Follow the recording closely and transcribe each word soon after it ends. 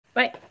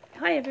Right,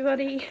 hi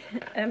everybody.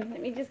 Let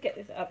me just get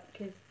this up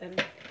because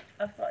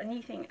I've got a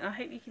new thing. I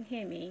hope you can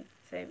hear me.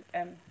 So if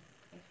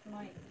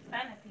my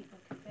spanner people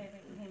can say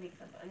they can hear me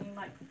because I've got a new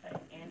microphone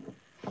in.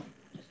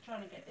 Just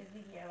trying to get this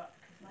video up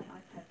because my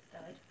iPad's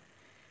died.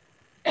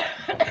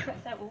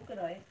 So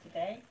organised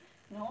today,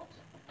 not.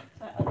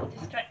 So I got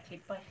distracted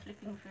by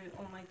flipping through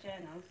all my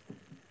journals.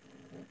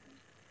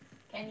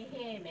 Can you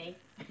hear me?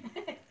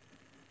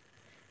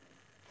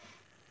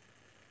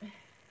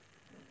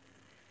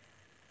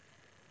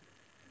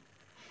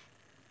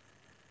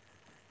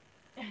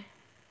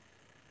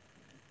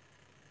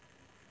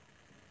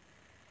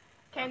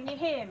 Can you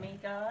hear me,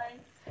 guys?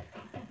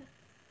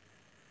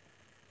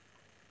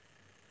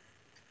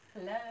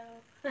 Hello?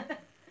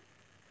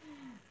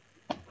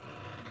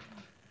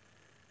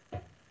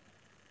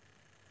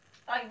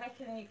 I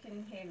reckon you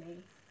can hear me.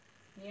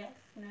 Yes,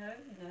 no,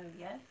 no,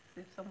 yes.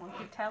 If someone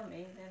could tell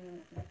me,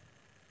 then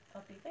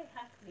I'll be very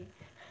happy.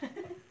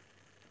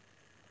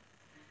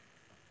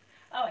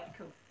 Alright,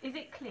 cool. Is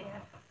it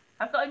clear?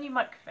 I've got a new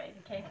microphone,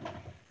 okay?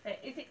 So,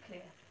 is it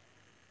clear?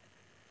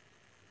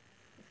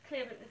 It's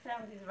clear, but the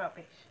sound is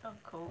rubbish. Oh,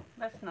 cool.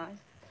 That's nice.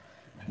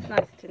 It's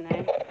nice to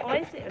know. Why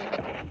is it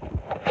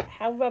rubbish?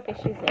 How rubbish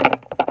is it?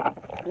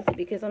 Is it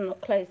because I'm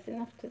not close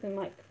enough to the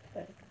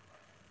microphone?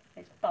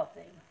 It's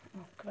buzzing.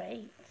 Oh,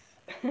 great.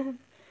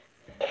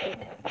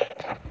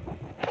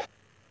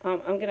 I'm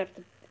going to have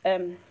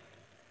to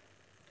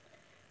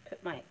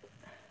put my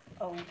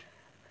old...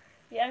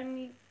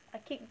 I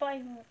keep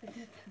buying... This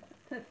is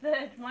the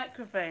third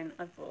microphone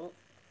I bought.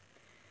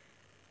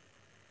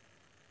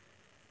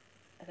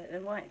 I don't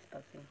know why it's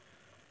buzzing.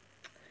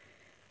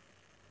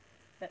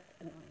 That's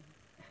annoying.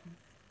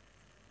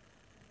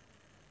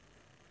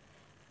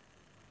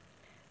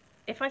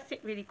 If I sit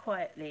really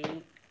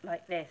quietly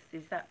like this,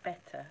 is that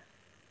better?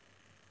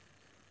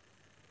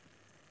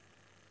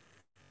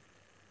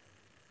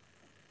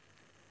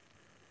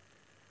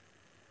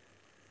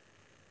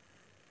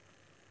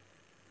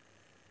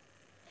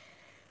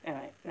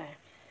 Alright, no.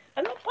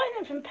 I'm not buying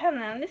them from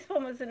Poundland. This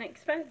one was an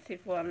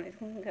expensive one.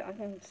 I'm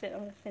going to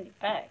send it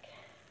back.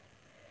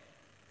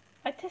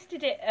 I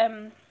tested it,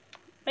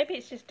 maybe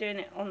it's just doing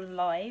it on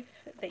live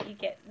that you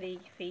get the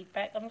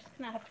feedback. I'm just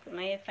going to have to put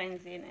my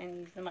earphones in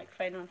and use the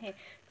microphone on here,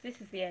 because this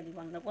is the only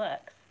one that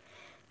works.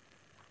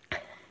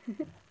 I've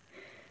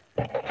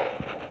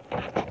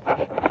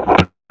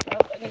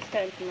got a new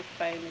stand for my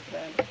phone as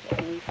well. I've got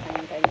a new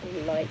phone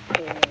going light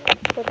through, and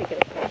it's probably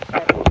going to cause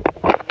shadows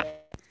everywhere.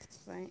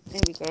 Right,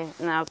 there we go.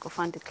 Now I've got to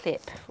find a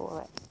clip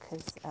for it,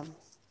 because,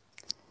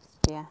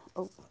 yeah.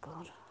 Oh,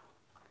 God.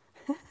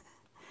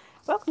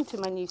 Welcome to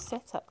my new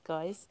setup,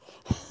 guys.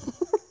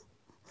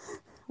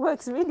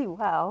 Works really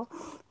well.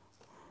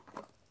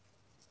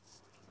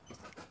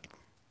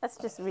 That's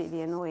just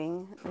really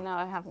annoying. Now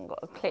I haven't got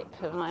a clip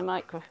for my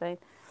microphone.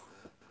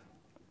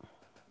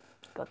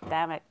 God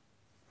damn it.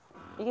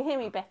 You can hear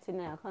me better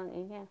now, can't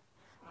you? Yeah.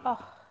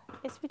 Oh,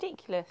 it's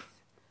ridiculous.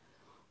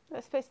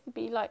 That's supposed to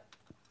be like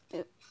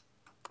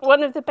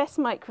one of the best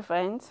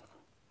microphones.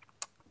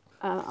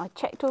 I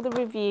checked all the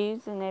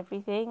reviews and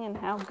everything and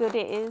how good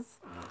it is.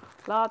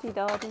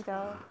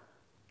 La-di-da-di-da.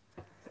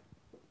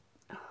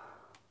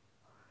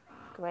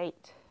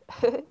 Great.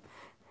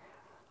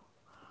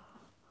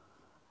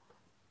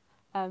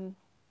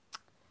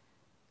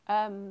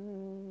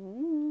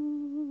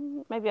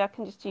 Maybe I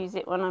can just use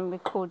it when I'm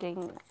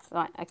recording.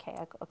 Right, okay,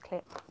 I've got a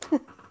clip.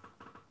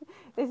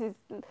 This is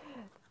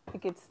a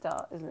good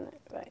start, isn't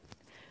it? Right.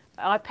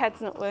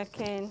 iPad's not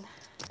working.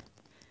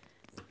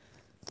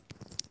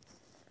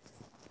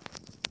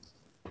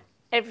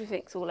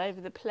 Everything's all over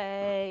the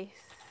place.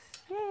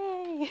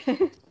 Yay!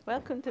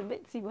 Welcome to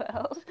Mitzi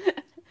World.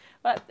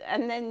 But,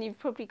 and then you've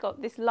probably got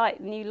this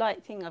new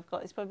light thing I've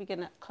got. It's probably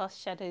going to cast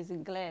shadows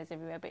and glares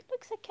everywhere, but it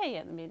looks okay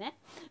at the minute.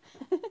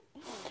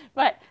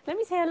 Right, let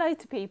me say hello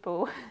to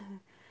people.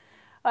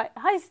 Right,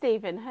 hi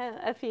Stephen, hi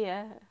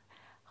Afia,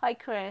 hi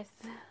Chris,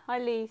 hi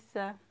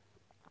Lisa,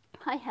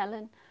 hi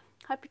Helen,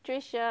 hi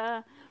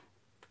Patricia,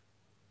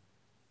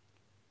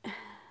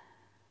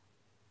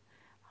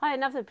 hi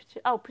another,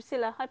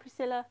 Priscilla, hi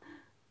Priscilla.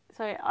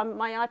 Sorry,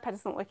 my iPad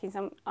is not working,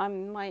 so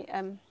my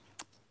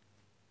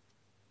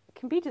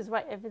computer's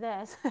right over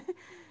there. So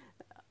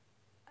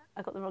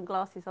I got the wrong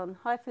glasses on.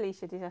 Hi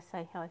Felicia, did I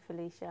say hi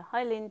Felicia?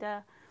 Hi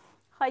Linda,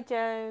 hi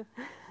Joe.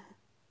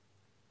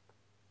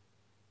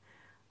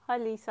 Hi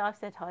Lisa, I've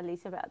said hi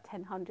Lisa about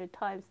 1,000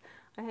 times,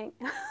 I think.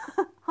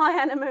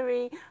 Hi Anna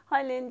Marie,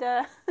 hi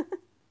Linda.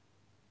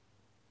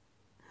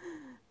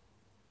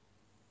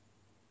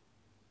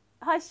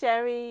 Hi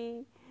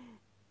Sherry.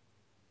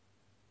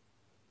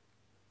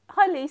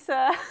 Hi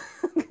Lisa.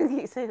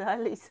 You say hi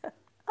Lisa.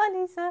 Hi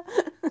Lisa.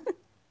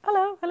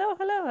 Hello, hello,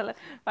 hello, hello.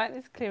 Right,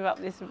 let's clear up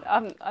this.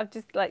 I've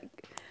just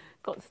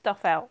got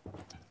stuff out.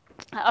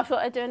 I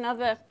thought I'd do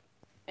another.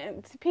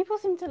 People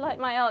seem to like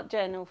my art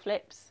journal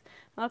flips.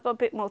 I've got a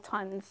bit more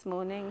time this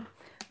morning.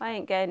 I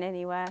ain't going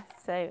anywhere,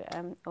 so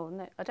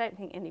no, I don't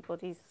think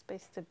anybody's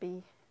supposed to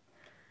be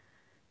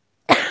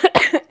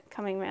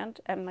coming round.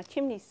 My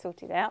chimney's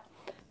sorted out,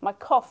 My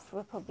cough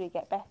will probably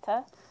get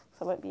better,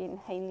 so I won't be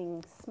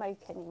inhaling smoke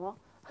anymore.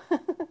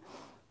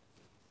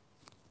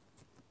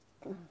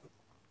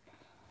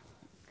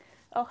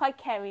 Oh, hi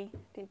Kerry.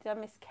 Did I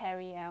miss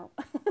Kerry out?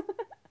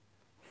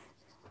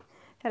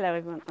 Hello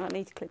everyone. I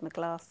need to clip my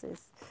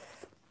glasses.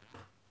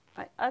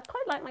 I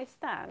quite like my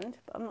stand,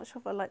 but I'm not sure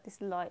if I like this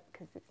light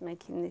because it's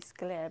making this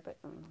glare, but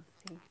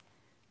see.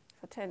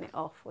 If I turn it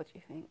off, what do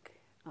you think?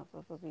 I'll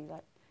probably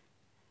like,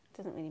 it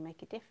doesn't really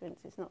make a difference.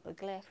 It's not the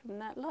glare from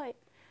that light.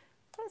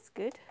 That's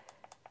good.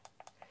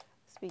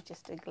 Must be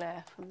just a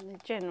glare from the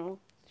general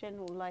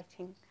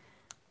lighting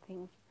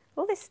thing.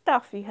 All this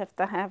stuff you have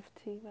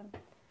to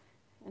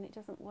and it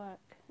doesn't work.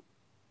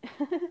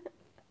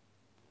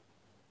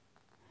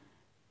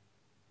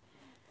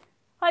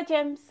 Hi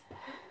Gems.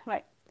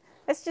 Right,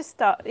 let's just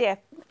start. Yeah,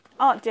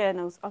 art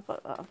journals.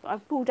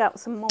 I've pulled out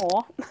some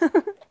more.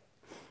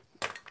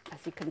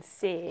 As you can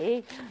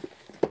see,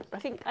 I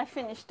think I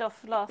finished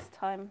off last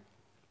time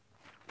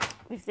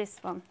with this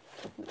one.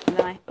 And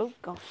then oh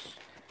gosh,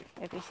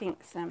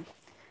 everything's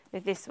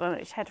with this one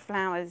which had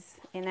flowers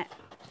in it,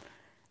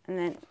 and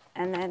then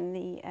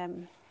the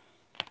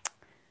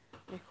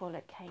what do you call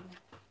it, came.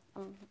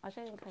 I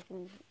don't think I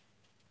can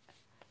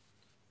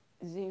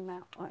zoom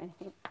out or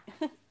anything.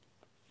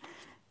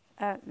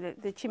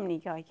 The chimney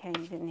guy came,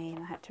 didn't he?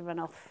 And I had to run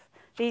off.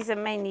 These are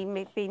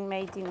mainly been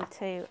made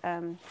into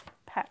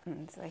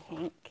patterns, I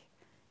think.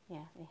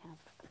 Yeah, they have.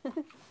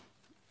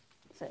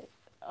 So,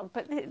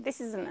 but this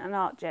isn't an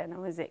art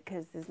journal, is it?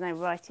 Because there's no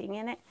writing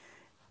in it.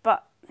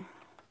 But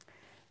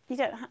you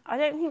don't. I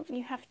don't think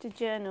you have to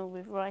journal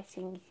with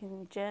writing. You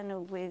can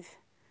journal with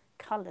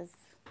colours.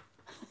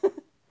 Does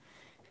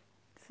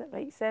that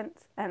make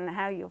sense? And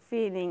how you're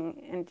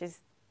feeling, and just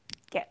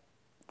get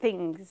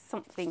things,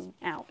 something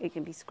out. It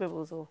can be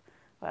scribbles or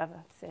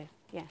whatever. So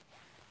yeah,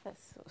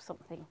 that's sort of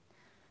something.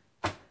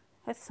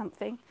 That's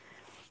something.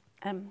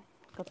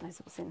 God knows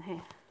what's in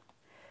here.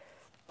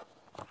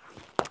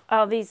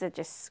 Oh, these are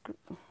just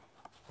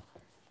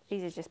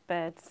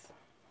birds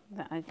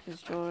that I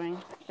was drawing.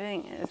 I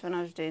think it was when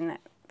I was doing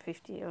that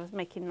 50. I was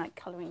making like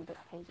colouring book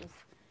pages.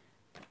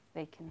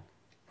 They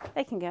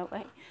can go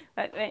away.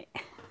 Wait.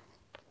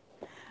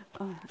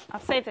 Oh, I'll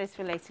save those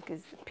for later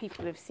because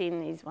people have seen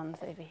these ones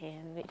over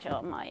here, which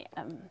are my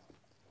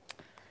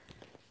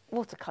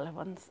watercolour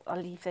ones.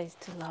 I'll leave those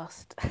to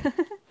last.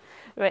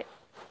 Right.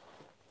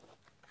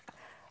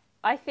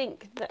 I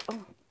think that,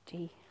 oh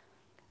gee,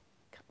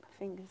 cut my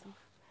fingers off.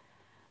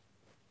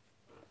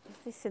 Is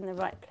this in the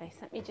right place?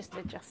 Let me just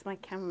adjust my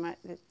camera.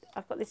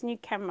 I've got this new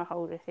camera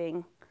holder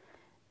thing,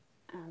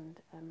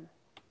 and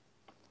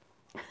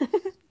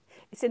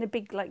it's in a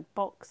big like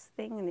box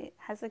thing, and it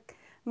has a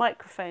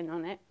microphone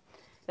on it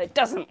that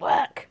doesn't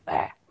work,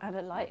 and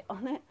a light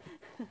on it.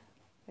 I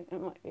think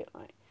it might be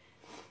alright.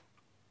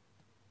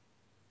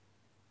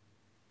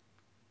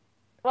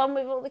 One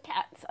with all the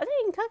cats. I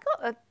think I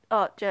got an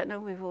art journal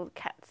with all the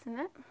cats in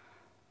it.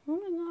 I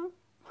don't know.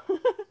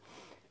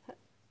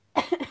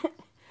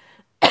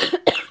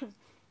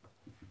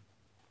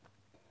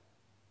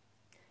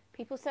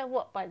 People sell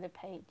what by the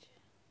page?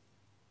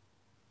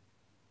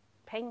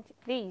 Paint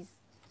these.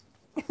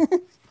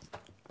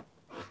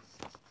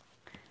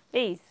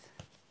 These.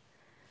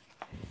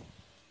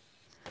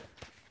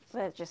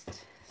 They're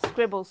just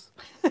scribbles.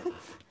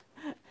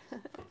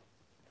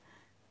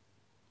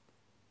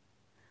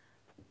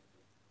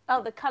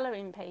 Oh, the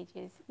colouring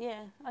pages.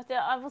 Yeah,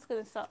 I was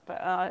going to start,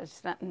 but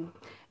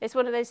it's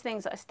one of those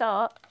things that I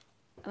start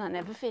and I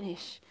never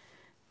finish.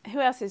 Who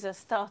else is a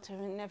starter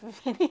and never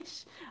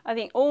finish? I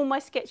think all my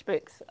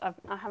sketchbooks,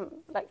 I haven't,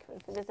 like,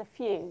 there's a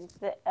few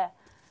that,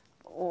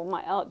 or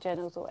my art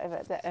journals or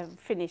whatever, that are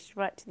finished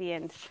right to the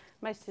end.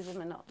 Most of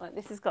them are not. Like,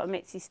 this has got a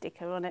Mitzi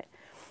sticker on it.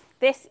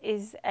 This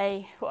is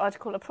what I'd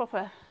call a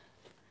proper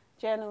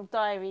journal,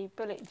 diary,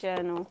 bullet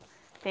journal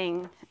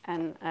thing,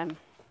 and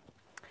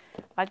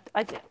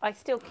I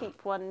still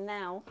keep one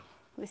now.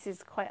 This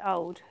is quite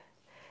old.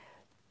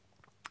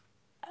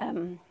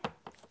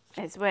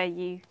 It's where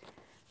you,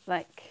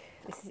 like,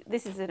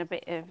 this is a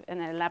bit of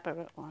an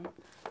elaborate one.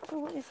 Oh,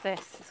 what is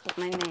this? It's got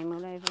my name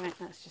all over it.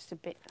 That's just a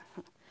bit.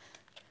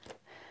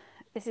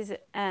 This is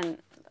a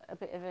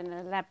bit of an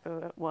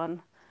elaborate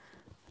one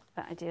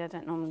that I do. I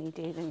don't normally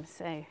do them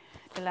so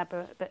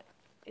elaborate, but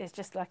it's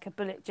just like a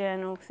bullet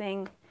journal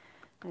thing.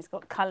 And it's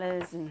got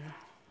colours and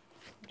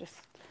just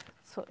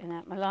sorting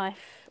out my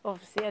life.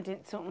 Obviously, I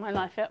didn't sort my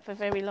life out for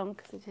very long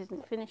because I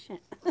didn't finish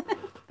it.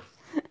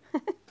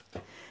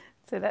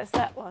 So that's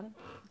that one.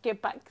 Give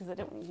back because I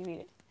don't want you to read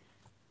it.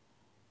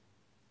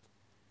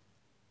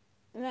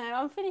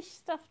 No, unfinished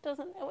stuff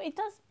doesn't. It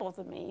does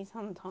bother me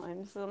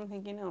sometimes. So I'm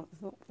thinking, oh,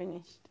 it's not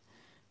finished.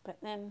 But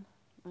then,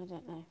 I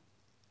don't know.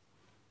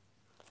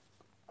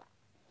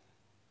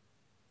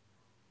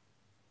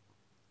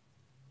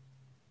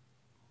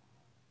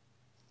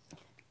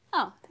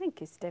 Oh,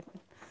 thank you,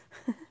 Stephen.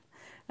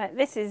 Right,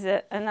 this is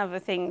another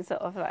thing sort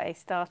of that I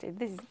started.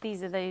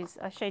 These are those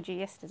I showed you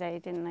yesterday,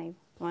 didn't I?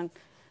 One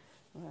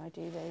where I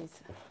do those.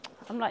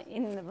 I'm like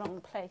in the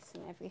wrong place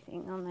and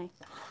everything, aren't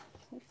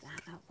I? Move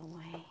that out of the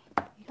way.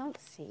 You can't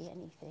see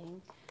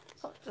anything.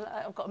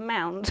 I've got a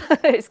mound.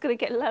 It's going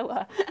to get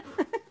lower.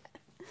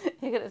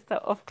 You're going to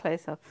start off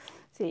close up.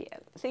 See,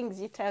 things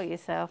you tell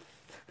yourself.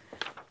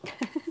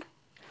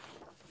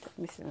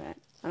 Missing that.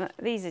 And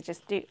these are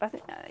just I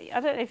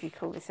don't know if you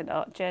call this an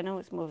art journal.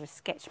 It's more of a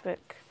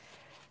sketchbook,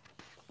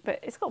 but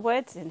it's got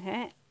words in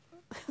here.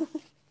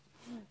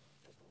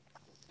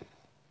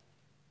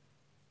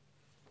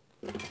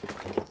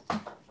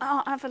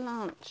 Oh,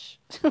 avalanche!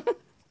 Oh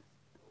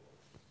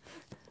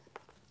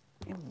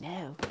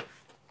no!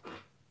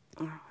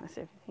 Oh, that's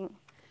everything.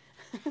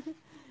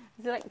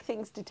 It's like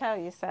things to tell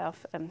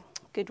yourself.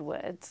 Good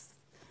words.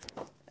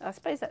 I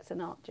suppose that's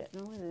an art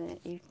journal, isn't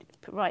it? You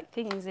write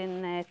things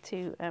in there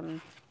to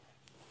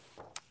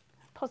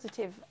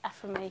positive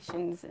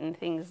affirmations and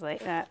things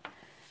like that,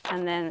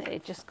 and then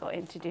it just got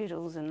into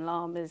doodles and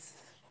llamas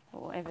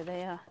or whatever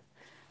they are.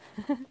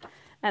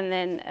 And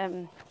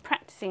then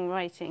practicing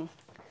writing.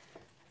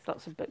 There's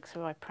lots of books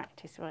where I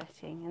practice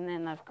writing, and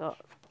then I've got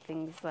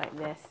things like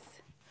this.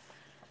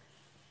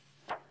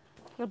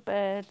 Little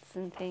birds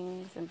and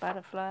things and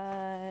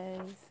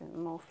butterflies and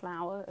more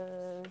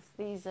flowers.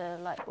 These are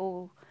like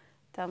all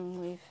done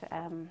with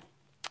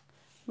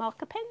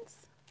marker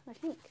pens, I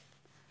think.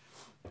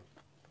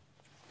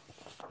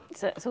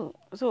 So that's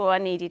all I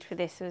needed for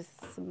this was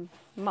some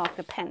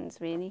marker pens,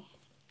 really.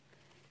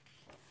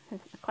 I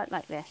quite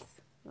like this.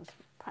 I was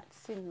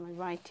practicing my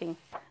writing.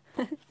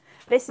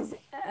 This is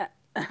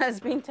has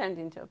been turned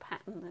into a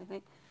pattern, I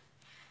think.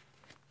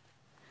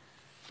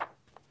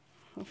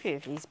 A few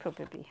of these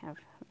probably have.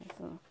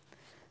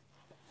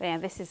 Yeah,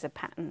 this is a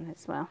pattern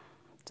as well.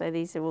 So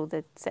these are all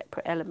the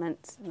separate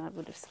elements, and I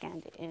would have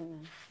scanned it in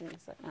and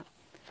things like that.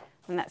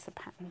 And that's a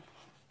pattern.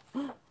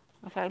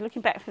 Okay,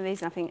 looking back from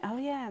these, and I think, oh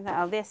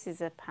yeah, this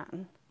is a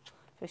pattern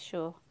for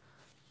sure.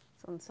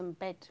 It's on some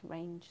bed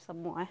range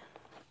somewhere.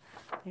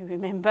 You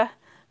remember,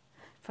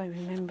 if I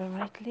remember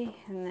rightly.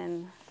 And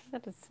then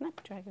that is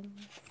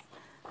snapdragons.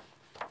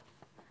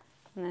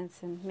 And then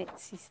some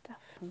Mitzi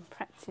stuff from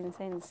practicing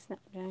saying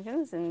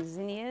snapdragons and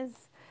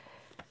zinnias.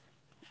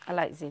 I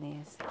like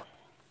zinnias.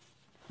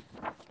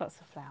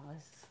 Lots of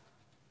flowers.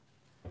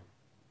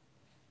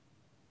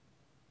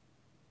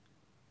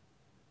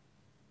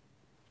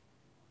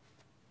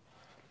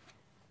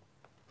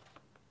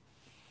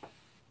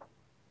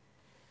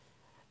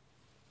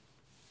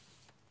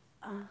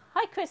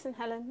 Hi Chris and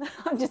Helen.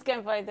 I'm just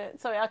going by the,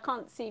 sorry, I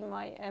can't see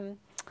my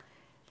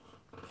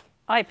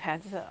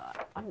iPad, so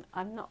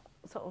I'm not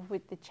sort of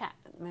with the chat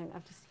at the moment. I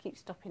just keep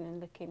stopping and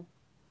looking.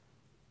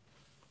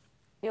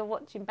 You're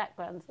watching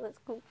backgrounds, so that's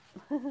cool.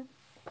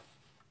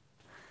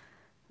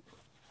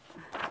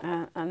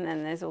 And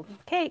then there's all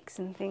cakes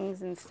and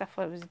things and stuff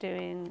I was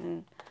doing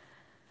and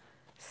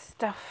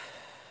stuff.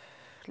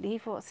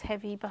 Leave what's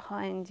heavy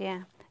behind,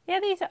 yeah. Yeah,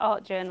 these are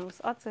art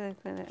journals.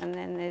 And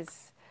then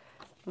there's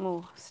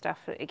more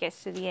stuff. It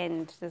gets to the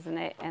end, doesn't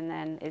it? And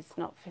then it's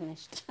not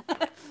finished.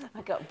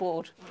 I got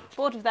bored.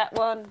 Bored of that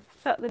one.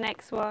 Start the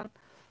next one.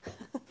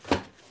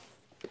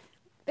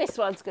 This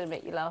one's going to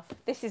make you laugh.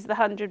 This is the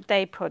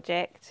 100-day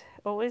project.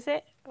 Or is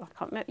it? I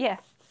can't remember. Yeah,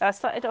 I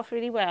started off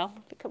really well.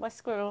 Look at my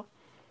squirrel.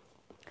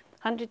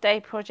 100-day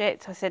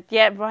project. I said,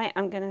 yeah, right,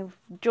 I'm going to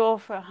draw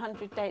for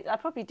 100 days. I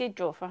probably did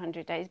draw for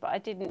 100 days, but I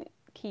didn't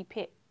keep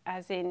it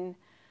as in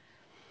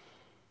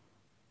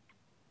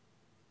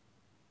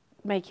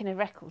making a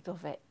record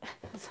of it.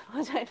 So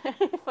I don't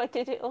know if I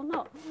did it or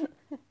not.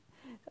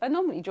 I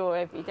normally draw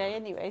every day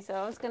anyway, so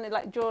I was going to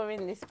like draw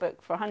in this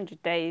book for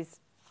 100 days.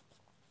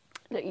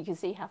 Look, you can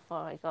see how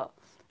far I got.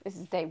 This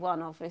is day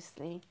one,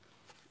 obviously.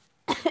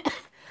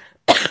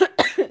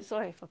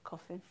 Sorry for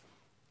coughing.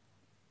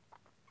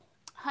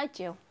 Hi,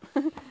 Jill.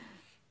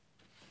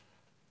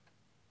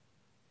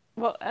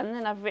 Well, and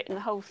then I've written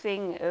the whole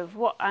thing of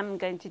what I'm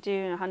going to do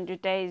in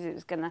 100 days. It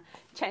was going to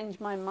change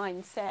my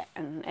mindset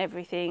and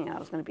everything. I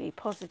was going to be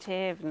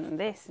positive and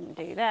this and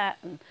do that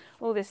and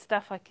all this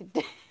stuff I could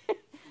do.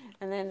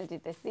 And then I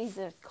did this. These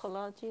are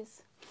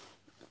collages.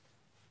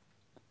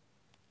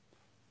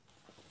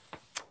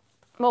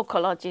 More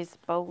collages,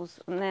 bowls,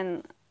 and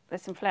then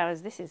there's some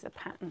flowers. This is a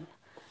pattern.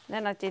 And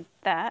then I did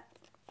that,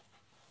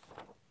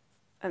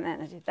 and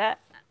then I did that,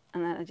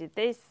 and then I did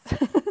this.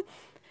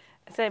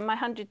 So my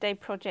 100-day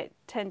project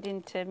turned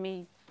into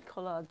me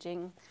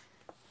collaging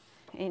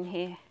in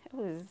here.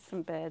 Oh, there's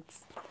some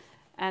birds.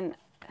 And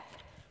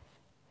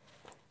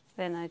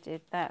then I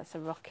did that. It's a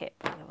rocket,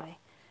 by the way.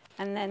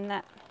 And then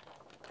that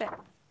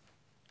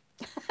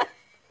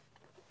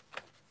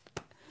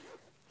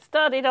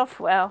started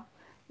off well,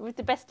 with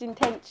the best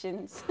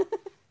intentions.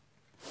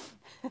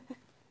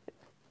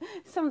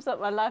 Sums up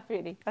my life,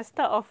 really. I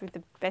start off with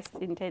the best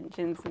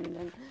intentions, and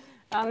then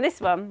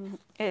this one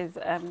is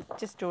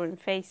just drawing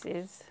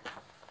faces,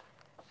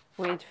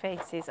 weird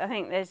faces. I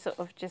think they're sort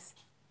of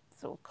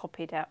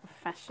copied out of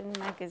fashion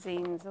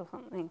magazines or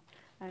something.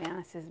 I mean,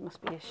 this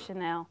must be a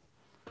Chanel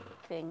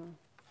thing.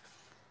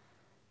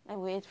 They're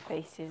weird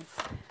faces.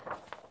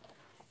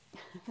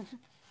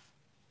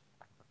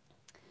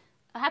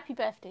 A happy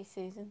birthday,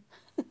 Susan.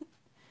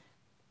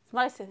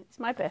 It's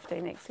my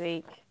birthday next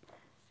week.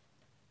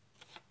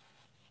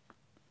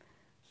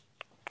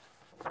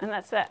 And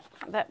that's that.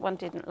 That one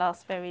didn't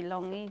last very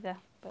long either.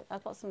 But I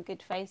got some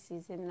good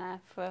faces in there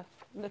for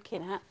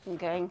looking at and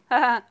going,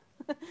 ha.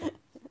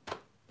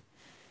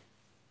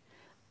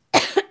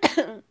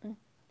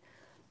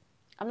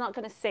 I'm not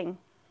going to sing.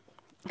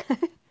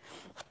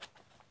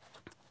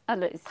 Oh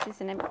look, is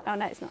this an empty? Oh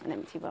no, it's not an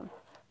empty one.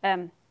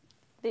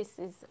 This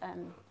is.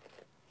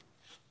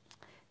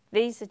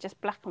 These are just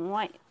black and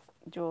white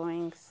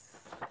drawings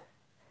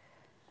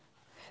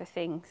for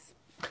things.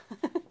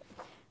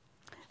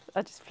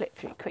 I'll just flip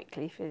through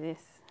quickly for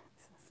this.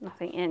 It's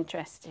nothing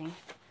interesting.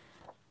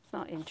 It's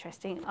not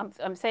interesting.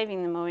 I'm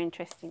saving the more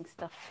interesting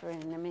stuff for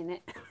in a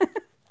minute.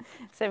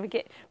 So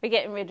we're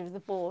getting rid of the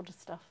board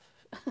stuff.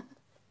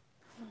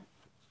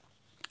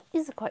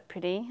 These are quite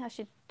pretty. I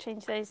should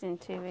change those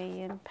into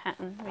a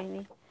pattern,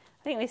 really.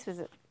 I think this is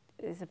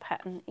a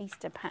pattern,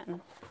 Easter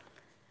pattern.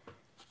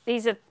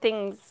 These are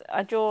things,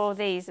 I draw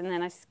these and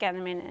then I scan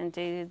them in and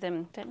do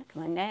them, don't look at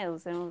my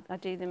nails, I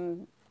do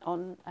them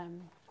on,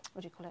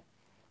 what do you call it?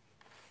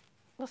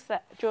 What's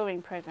that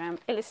drawing program?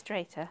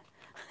 Illustrator.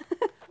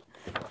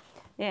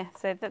 Yeah,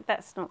 so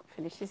that's not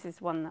finished. This is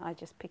one that I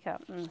just pick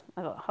up and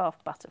I've got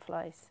half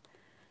butterflies.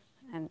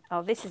 And,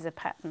 oh, this is a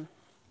pattern.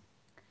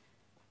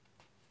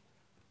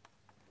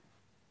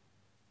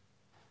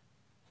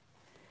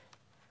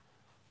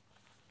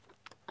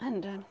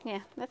 And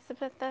yeah, that's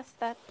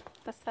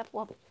that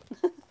one.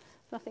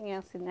 Nothing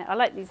else in there. I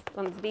like these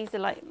ones. These are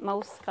like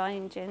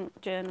Moleskine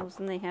journals,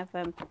 and they have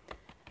a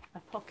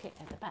pocket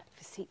at the back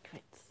for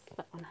secrets.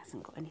 That one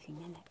hasn't got anything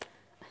in it.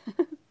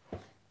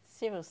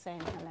 Cyril's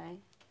saying hello.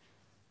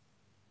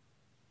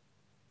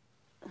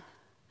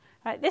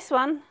 Right, this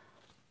one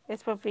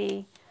is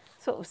probably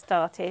sort of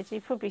started.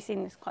 You've probably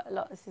seen this quite a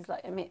lot. This is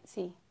like a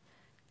Mitzi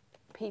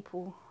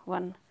people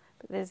one,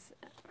 but there's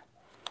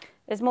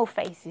more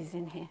faces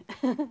in here.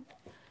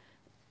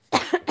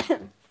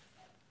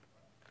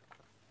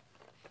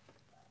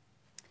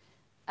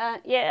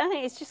 Yeah, I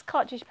think it's just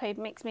cartridge paper,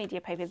 mixed media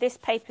paper. This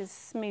paper's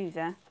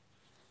smoother,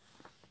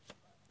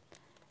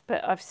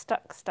 but I've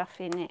stuck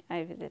stuff in it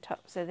over the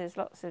top, so there's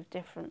lots of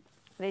different.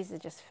 These are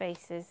just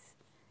faces.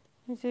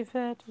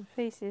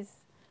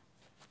 Faces,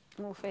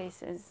 more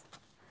faces,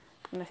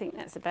 and I think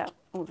that's about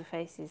all the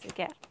faces I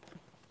get.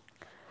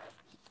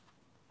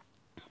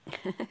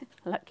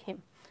 Like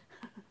him.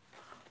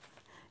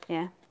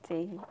 Yeah,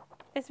 see,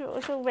 it's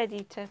all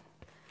ready to.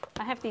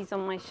 I have these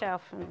on my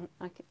shelf and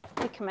I can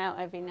pick them out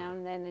every now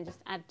and then and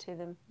just add to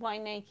them. Why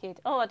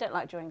naked? Oh, I don't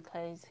like drawing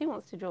clothes. Who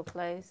wants to draw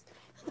clothes?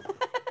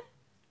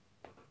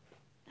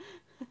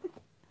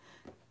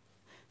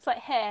 It's like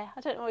hair.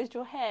 I don't always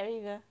draw hair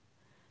either.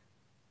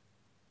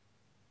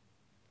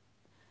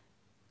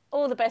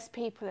 All the best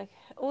people,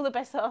 all the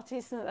best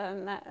artists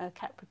that are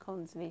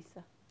Capricorns,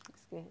 Lisa.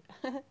 That's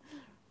good.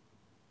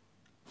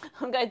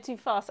 I'm going too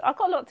fast. I've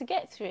got a lot to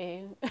get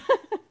through.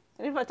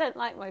 And if I don't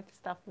like my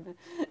stuff,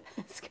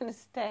 it's going to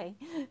stay.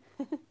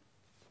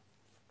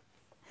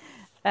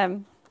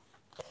 Oh,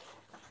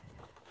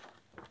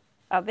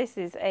 this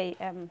is a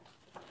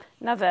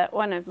another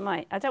one of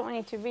my. I don't want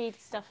you to read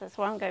stuff. That's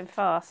why I'm going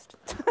fast.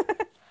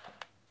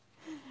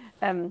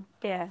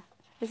 Yeah,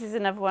 this is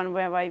another one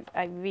where I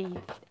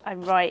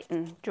write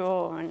and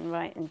draw and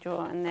write and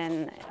draw, and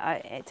then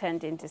it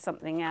turned into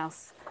something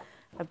else,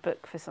 a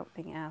book for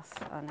something else.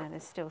 Oh no,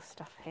 there's still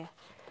stuff here.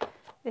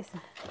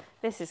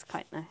 This is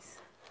quite nice.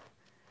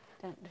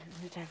 Don't do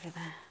it over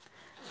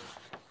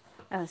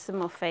there. Some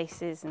more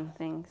faces and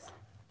things.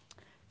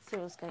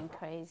 Cyril's going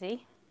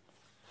crazy.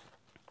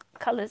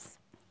 Colours.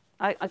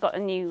 I got a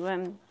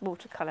new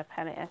watercolour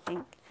palette, I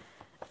think.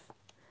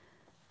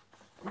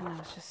 And I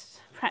was just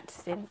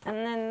practising.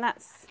 And then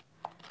that's,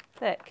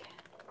 look,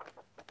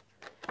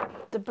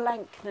 the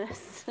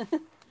blankness.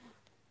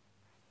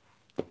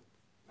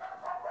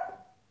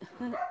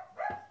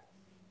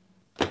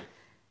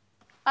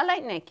 I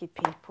like naked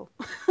people.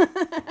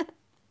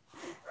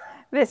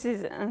 This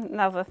is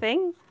another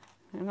thing,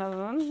 another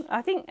one.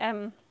 I think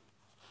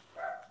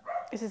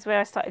this is where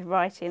I started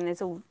writing.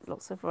 There's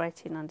lots of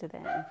writing under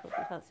there. You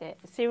probably can't see it.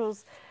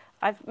 Cyril's,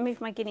 I've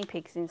moved my guinea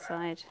pigs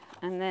inside,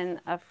 and then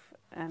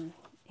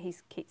he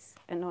keeps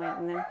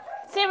annoying them.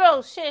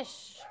 Cyril,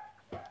 shush!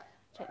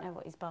 Don't know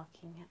what he's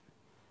barking at.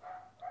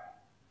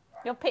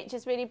 Your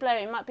picture's really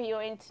blurry. It might be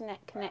your internet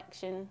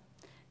connection,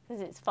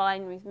 because it's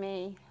fine with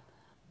me.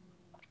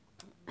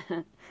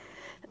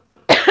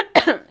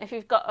 If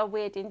you've got a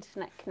weird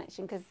internet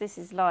connection, because this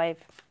is live,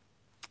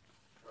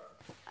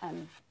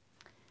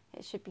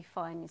 it should be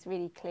fine. It's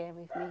really clear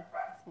with me.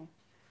 So.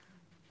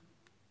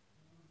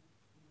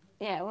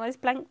 Yeah, well, there's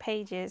blank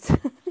pages.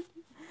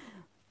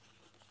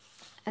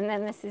 And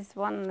then this is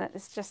one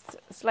that's just,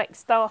 it's like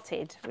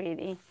started,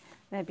 really.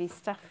 There'd be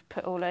stuff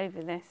put all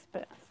over this,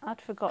 but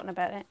I'd forgotten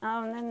about it.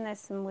 Oh, and then there's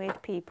some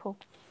weird people.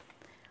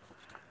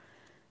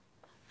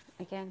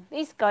 Again,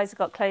 these guys have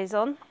got clothes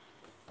on.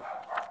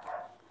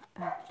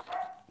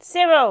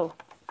 Cyril!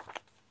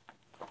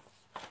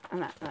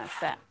 And that's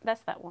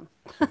that one.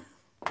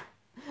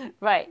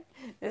 Right,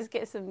 let's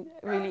get some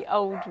really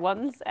old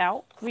ones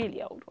out,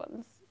 really old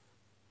ones.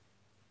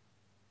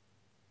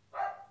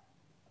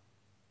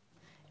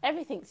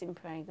 Everything's in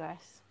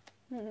progress.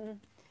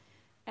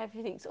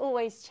 Everything's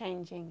always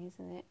changing,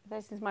 isn't it?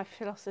 This is my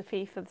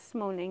philosophy for this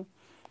morning.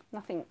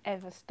 Nothing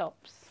ever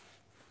stops.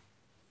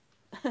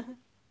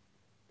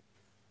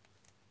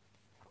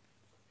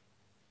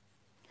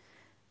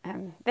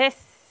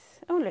 This,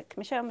 oh look,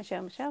 Michelle.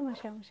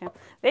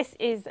 This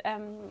is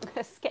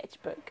a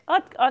sketchbook.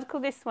 I'd call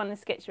this one a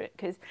sketchbook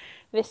because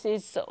this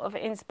is sort of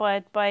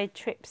inspired by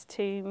trips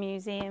to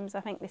museums.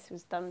 I think this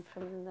was done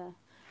from the,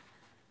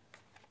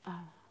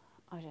 I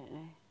don't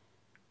know,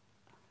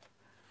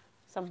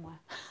 somewhere.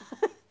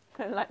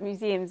 Like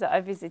museums that I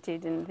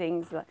visited and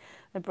things like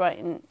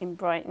in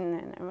Brighton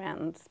and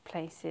around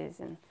places,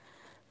 and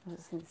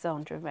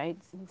Zandra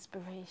Road's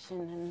inspiration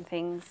and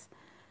things,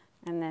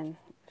 and then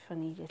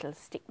funny little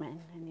stickman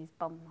and his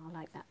bum. I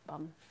like that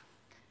bum.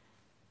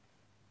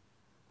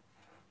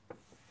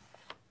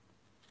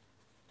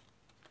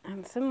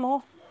 And some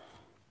more.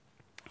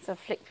 So I'll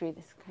flick through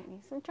this quickly.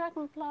 Some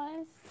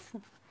dragonflies.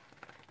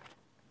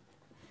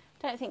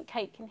 Don't think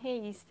Kate can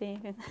hear you,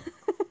 Stephen.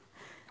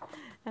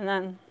 And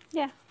then,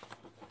 yeah,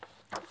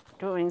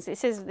 drawings. It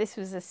says this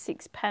was a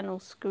 6-panel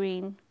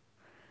screen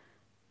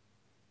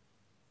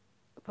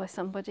by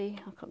somebody.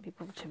 I can't be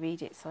bothered to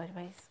read it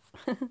sideways.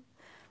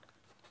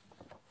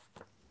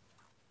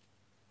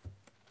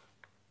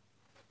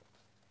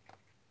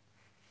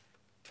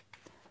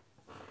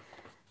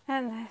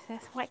 And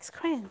there's wax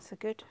crayons are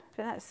good.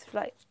 But that's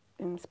like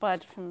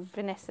inspired from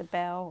Vanessa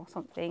Bell or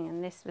something.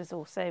 And this was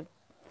also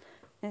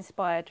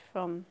inspired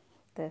from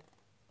the,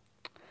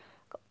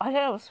 I don't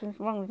know what's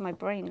wrong with my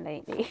brain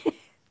lately.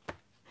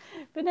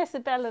 Vanessa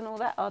Bell and all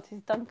that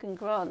artist, Duncan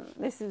Grant.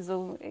 This is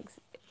all, it's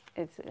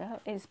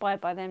inspired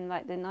by them,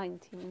 like the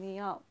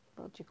art,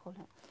 what do you call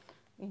it?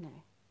 You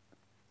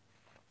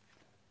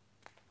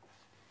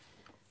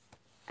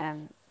know.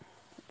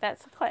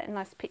 That's quite a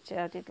nice picture.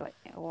 I did like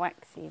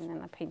waxy and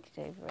then I painted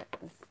over it.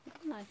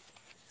 It's nice.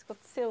 It's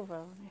got silver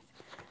on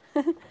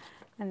it.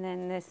 And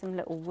then there's some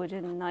little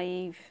wooden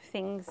naive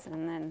things,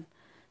 and then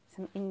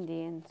some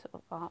Indian sort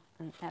of art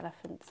and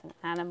elephants and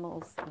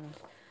animals and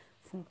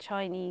some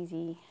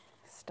Chinesey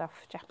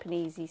stuff,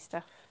 Japanesey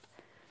stuff.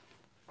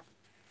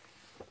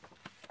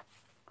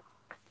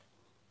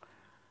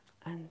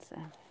 And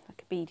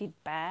like a beaded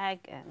bag,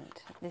 and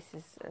this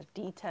is a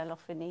detail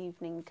off an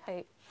evening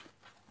coat.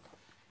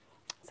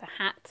 It's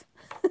a hat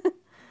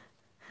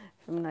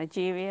from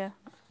Nigeria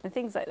and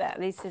things like that.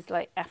 This is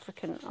like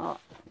African art.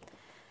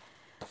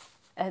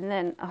 And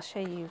then I'll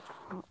show you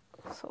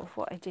sort of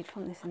what I did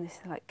from this, and this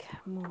is like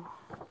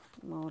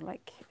more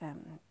like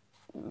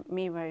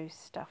Miro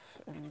stuff,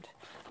 and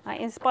I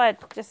inspired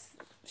just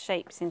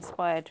shapes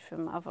inspired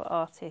from other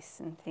artists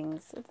and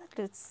things.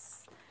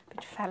 It's a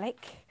bit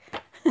phallic.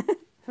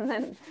 And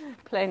then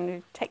playing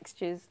with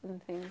textures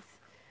and things.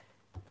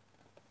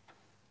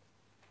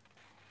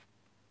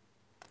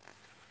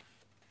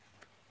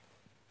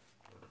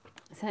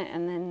 So,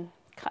 and then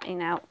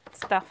cutting out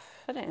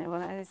stuff. I don't know,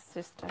 well, it's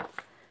just a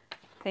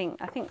thing.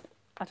 I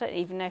don't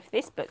even know if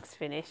this book's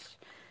finished.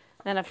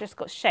 Then I've just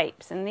got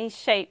shapes, and these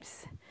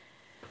shapes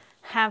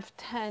have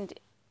turned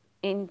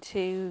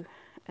into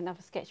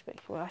another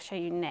sketchbook where I'll show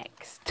you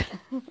next.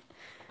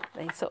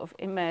 They sort of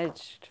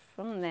emerged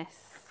from this,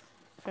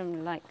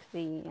 from like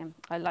the,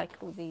 I like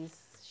all these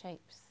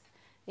shapes.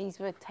 These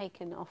were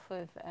taken off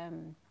of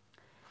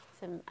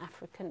some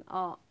African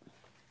art.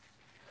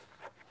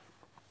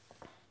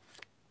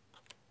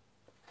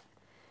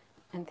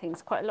 And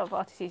things, quite a lot of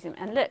artists use them.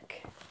 And look,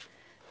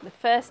 the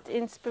first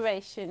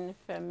inspiration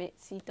for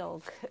Mitzi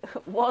Dog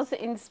was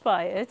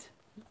inspired.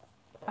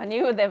 I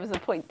knew there was a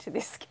point to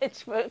this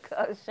sketchbook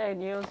I was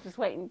showing you. I was just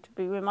waiting to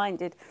be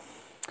reminded.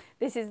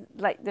 This is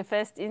like the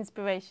first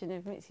inspiration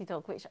of Mitzi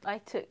Dog, which I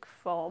took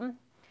from,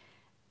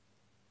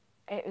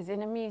 it was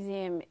in a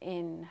museum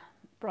in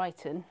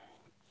Brighton,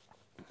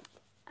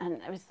 and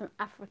there was some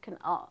African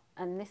art,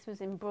 and this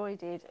was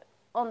embroidered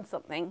on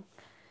something,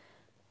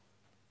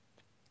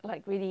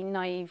 like really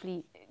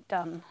naively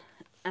done.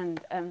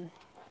 And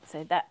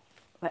so that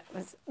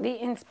was the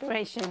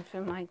inspiration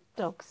for my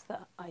dogs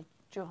that I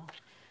draw.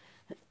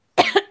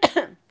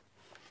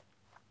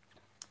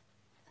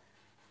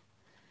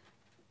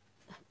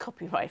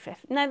 Copyright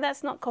theft. No,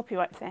 that's not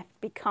copyright theft,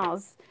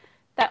 because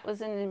that was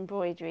an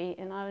embroidery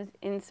and I was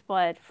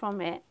inspired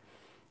from it,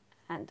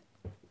 and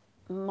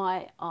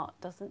my art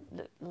doesn't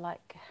look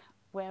like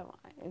where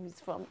it was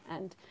from,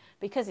 and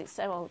because it's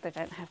so old they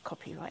don't have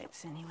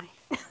copyrights anyway.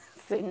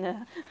 So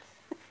no.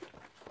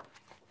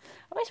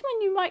 I wish my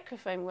new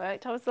microphone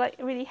worked. I was like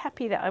really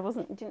happy that I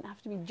didn't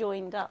have to be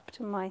joined up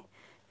to my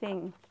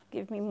thing.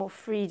 Give me more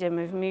freedom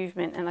of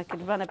movement, and I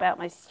could run about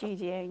my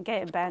studio and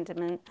get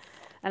abandonment,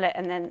 and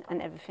then I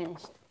never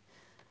finished.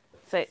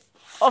 So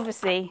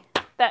obviously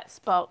that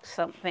sparked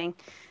something,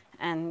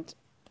 and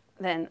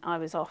then I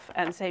was off,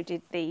 and so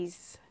did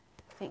these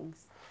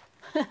things.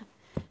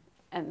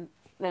 And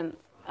then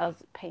I was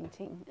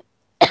painting.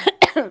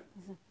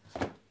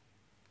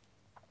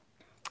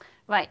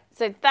 Right,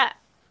 so that,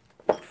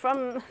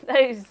 from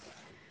those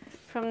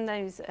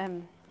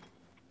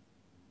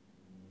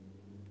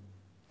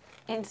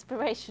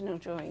inspirational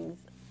drawings,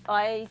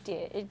 I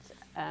did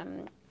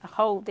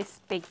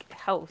this big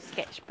whole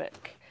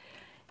sketchbook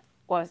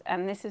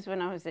and this is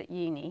when I was at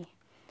uni.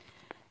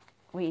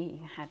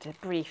 We had a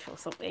brief or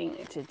something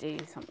to do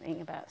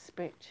something about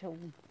spiritual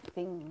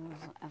things,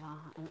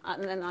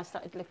 and then I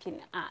started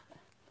looking at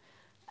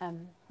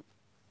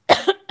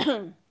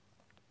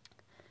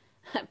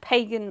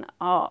pagan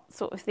art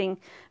sort of thing.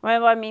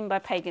 What I mean by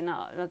pagan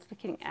art, I was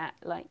looking at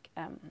like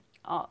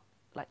art,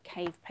 like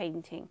cave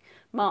painting,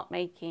 mark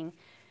making,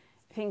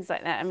 things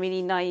like that, and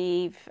really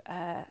naive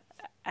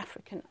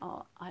African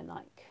art I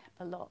like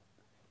a lot.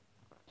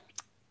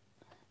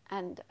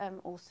 And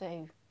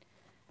also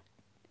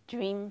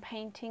dream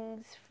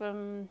paintings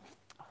from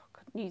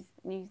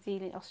New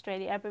Zealand,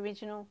 Australia,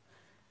 Aboriginal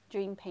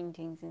dream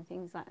paintings and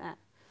things like that.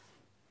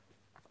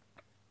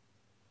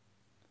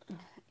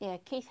 Yeah,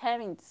 Keith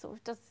Haring sort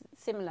of does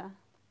similar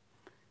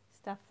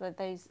stuff. Like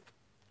those,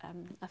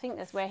 I think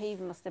that's where he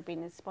must have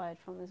been inspired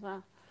from as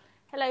well.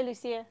 Hello,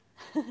 Lucia.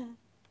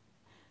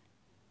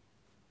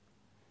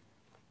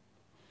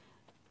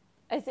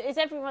 Is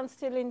everyone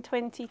still in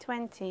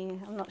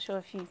 2020? I'm not sure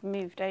if you've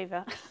moved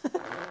over.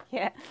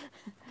 Yeah,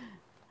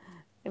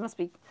 it must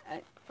be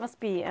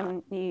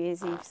New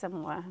Year's Eve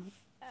somewhere,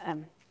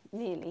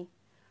 nearly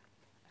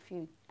a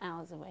few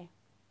hours away.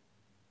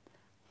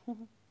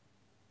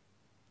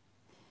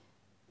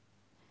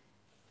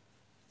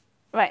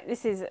 Right,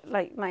 this is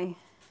like my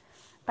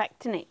Back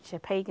to Nature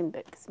pagan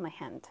books, my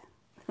hand.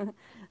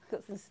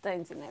 Got some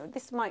stones in there.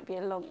 This might be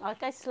a long, I'll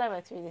go slower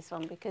through this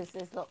one because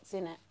there's lots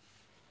in it.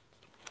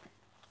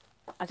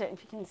 I don't know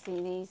if you can see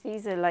these.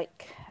 These are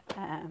like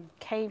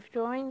cave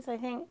drawings, I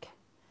think,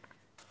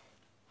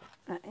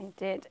 that I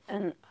did.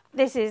 And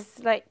this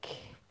is like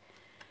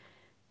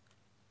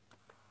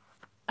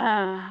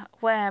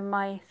where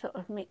my sort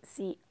of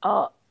Mitzi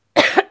art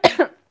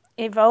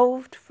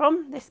evolved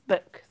from, this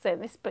book. So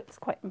this book's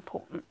quite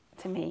important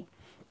to me.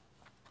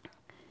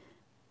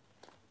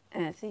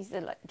 So these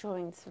are like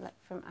drawings like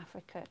from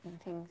Africa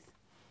and things.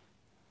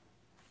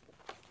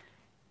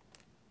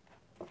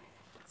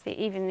 See,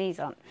 even these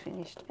aren't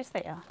finished. Yes,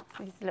 they are.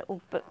 These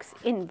little books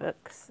in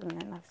books, and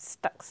then I've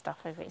stuck stuff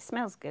over it. It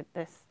smells good,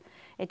 this.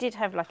 It did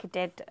have like a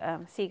dead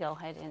seagull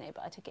head in it,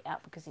 but I took it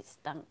out because it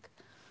stunk.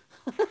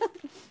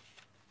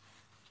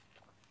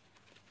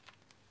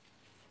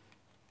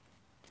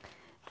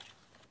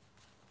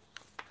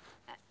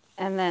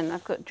 And then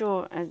I've got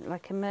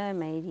like a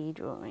mermaidy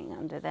drawing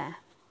under there.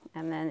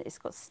 And then it's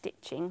got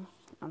stitching.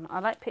 I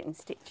like putting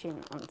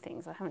stitching on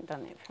things. I haven't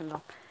done it for a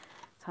long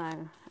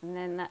time. And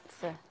then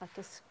that's like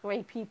a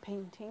scrapey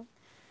painting. And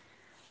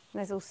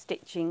there's all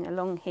stitching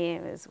along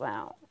here as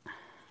well.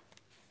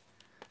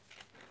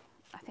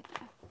 I think,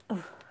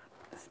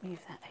 let's move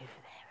that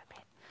over there a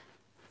bit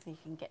so you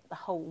can get the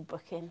whole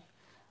book in.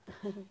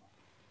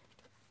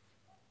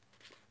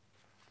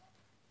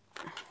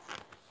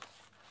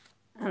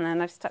 And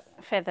then I've stuck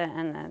a feather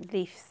and a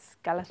leaf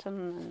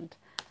skeleton, and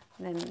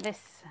then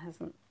this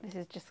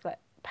is just like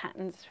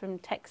patterns from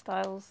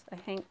textiles, I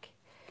think.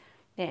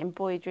 Yeah,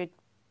 embroidered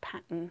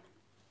pattern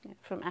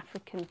from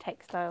African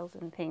textiles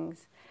and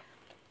things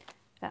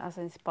that I was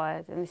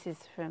inspired. And this is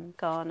from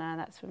Ghana,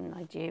 that's from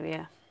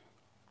Nigeria.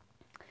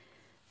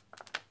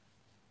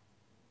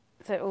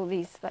 So all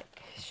these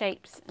like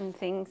shapes and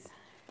things.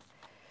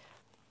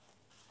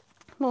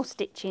 More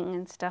stitching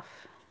and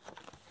stuff.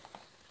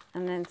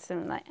 And then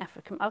some like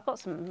African, I've got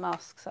some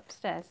masks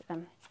upstairs.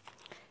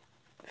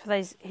 For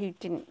those who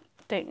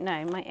don't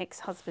know, my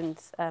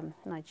ex-husband's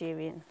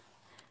Nigerian.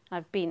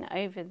 I've been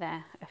over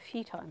there a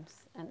few times,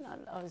 and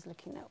I was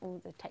looking at all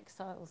the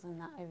textiles and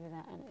that over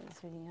there, and it was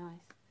really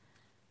nice.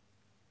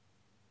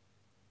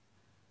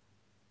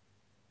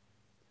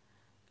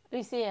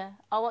 Lucia,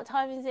 oh, what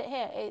time is it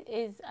here? It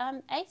is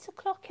 8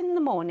 o'clock in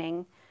the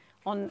morning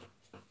on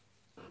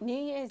New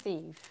Year's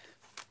Eve.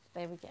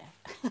 There we go.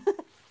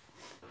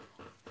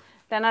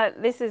 Then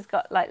this has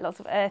got like lots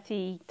of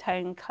earthy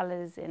tone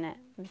colours in it,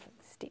 and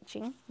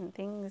stitching and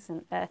things,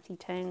 and earthy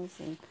tones.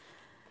 And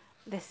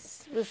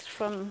this was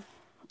from,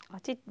 I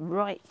did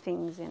write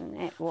things in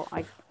it. Well,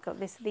 I got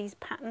these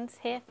patterns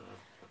here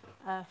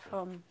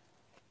from,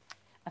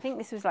 I think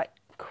this was like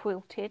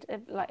quilted,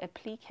 like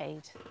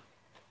appliqued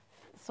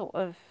sort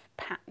of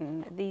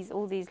pattern.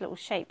 All these little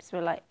shapes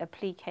were like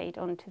appliqued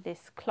onto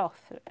this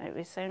cloth. It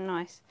was so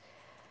nice.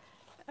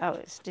 Oh,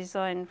 it's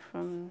designed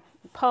from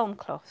palm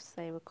cloths,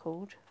 they were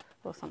called,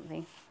 or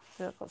something.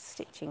 So I've got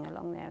stitching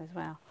along there as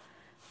well.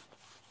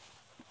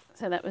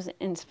 So that was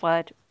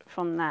inspired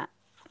from that.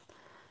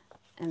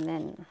 And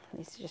then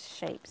these are just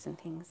shapes and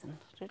things and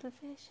little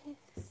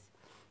fishes.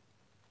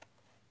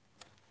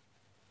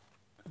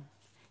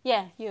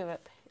 Yeah,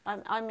 Europe.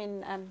 I'm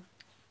in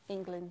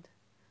England.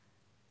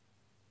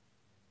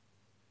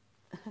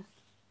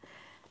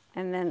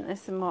 And then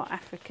there's some more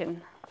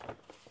African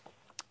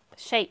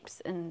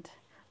shapes and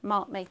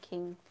mark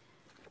making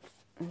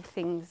and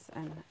things,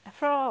 and a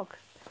frog.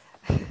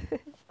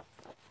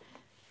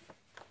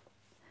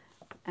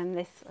 And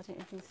this, I don't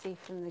know if you can see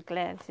from the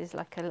glare, this is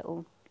like a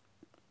little,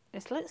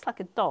 it looks like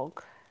a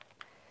dog,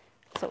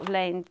 sort of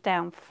laying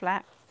down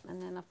flat.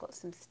 And then I've got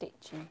some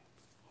stitching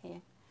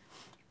here.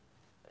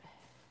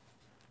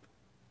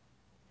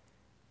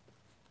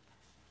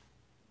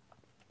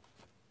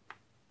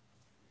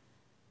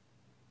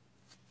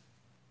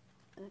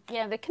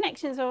 Yeah, the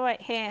connections are right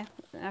here.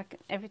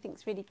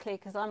 Everything's really clear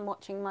because I'm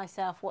watching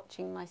myself,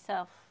 watching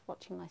myself,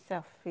 watching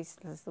myself. Is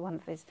the one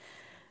of his.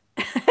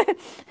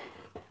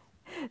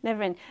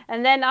 Never end.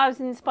 And then I was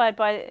inspired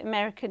by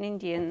American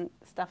Indian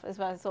stuff as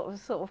well, sort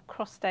of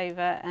crossed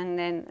over, and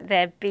then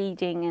their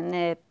beading and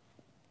their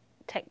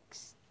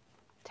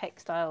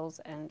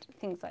textiles and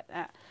things like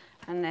that,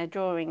 and their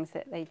drawings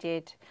that they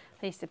did.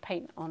 They used to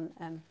paint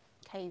on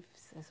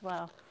caves as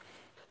well.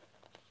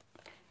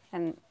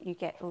 And you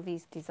get all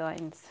these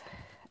designs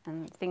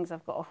and things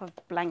I've got off of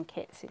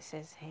blankets, it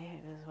says here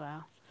as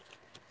well.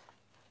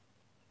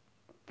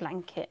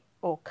 Blanket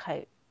or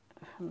coat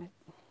from a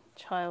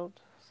child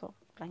sort of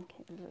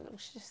blanket.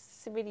 It's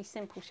just really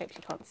simple shapes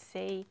you can't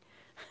see.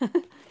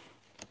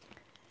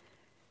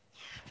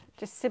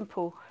 Just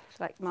simple,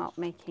 like mark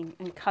making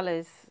and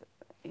colours.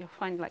 You'll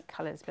find like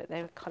colours, but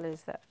they were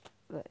colours that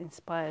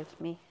inspired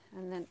me.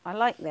 And then I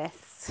like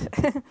this.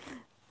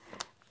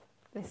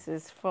 This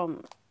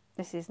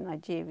is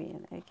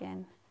Nigerian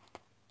again.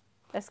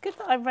 It's good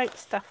that I wrote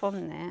stuff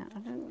on there. I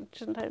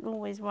don't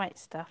always write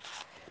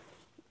stuff.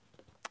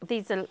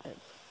 These are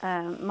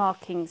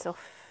markings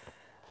off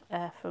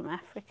from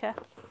Africa.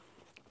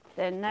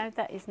 No,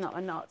 that is not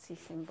a Nazi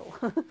symbol.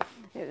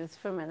 It was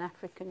from an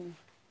African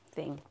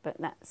thing, but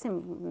that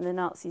symbol, the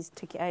Nazis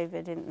took it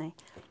over, didn't they?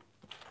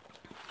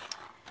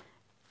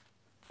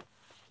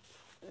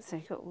 So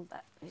you got all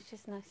that. It's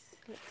just nice.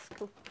 It looks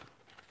cool.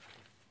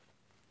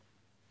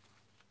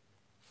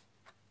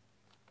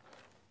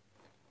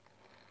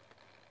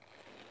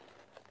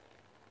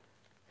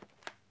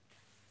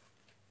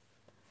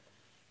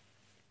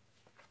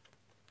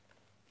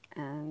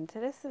 And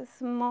this is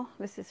some more.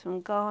 This is from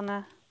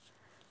Ghana.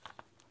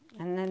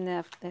 And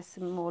then there's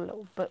some more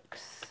little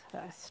books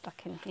that are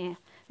stuck in here.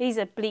 These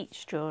are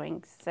bleach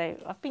drawings. So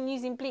I've been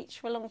using bleach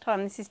for a long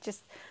time. This is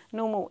just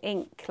normal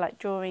ink, like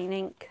drawing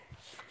ink.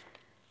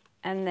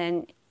 And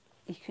then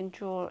you can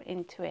draw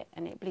into it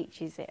and it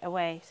bleaches it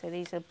away. So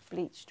these are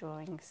bleach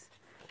drawings.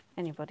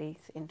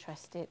 Anybody's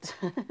interested.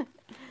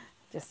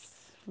 Just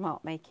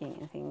mark making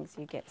and things.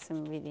 You get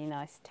some really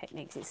nice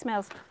techniques. It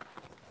smells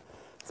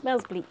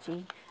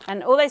bleachy.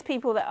 And all those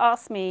people that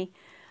ask me,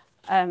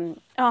 oh,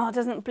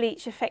 doesn't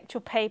bleach affect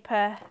your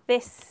paper?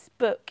 This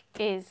book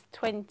is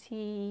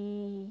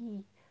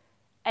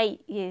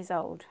 28 years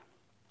old.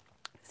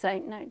 So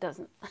no, it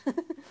doesn't.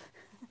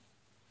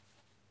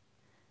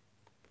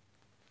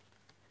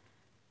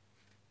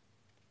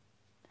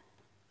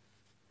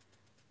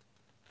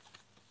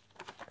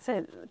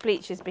 So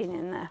bleach has been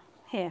in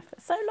here for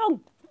so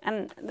long,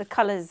 and the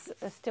colours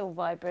are still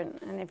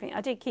vibrant and everything. I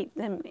did keep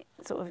them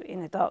sort of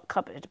in a dark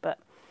cupboard, but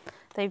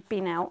they've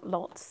been out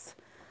lots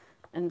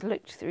and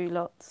looked through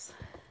lots,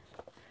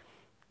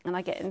 and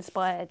I get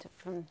inspired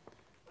from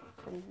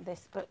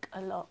this book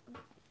a lot.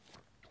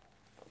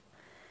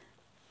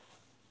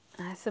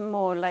 Some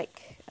more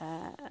like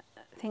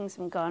things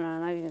from Ghana,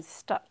 and I've even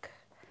stuck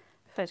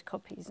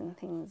photocopies and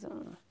things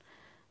on.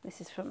 This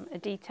is from a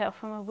detail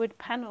from a wood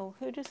panel.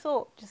 Who'd have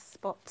thought? Just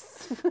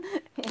spots.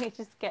 You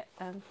just get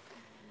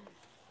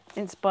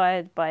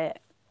inspired by it.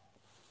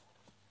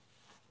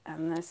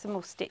 And there's some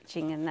more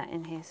stitching and that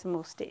in here, some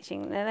more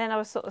stitching. And then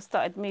I sort of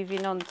started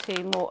moving on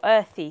to more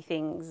earthy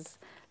things.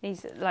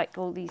 These are like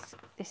all these,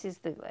 this is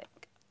the,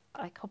 like,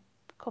 I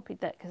copied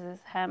that because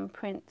there's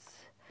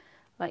handprints,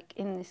 like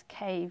in this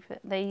cave.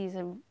 These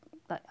are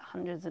like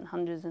hundreds and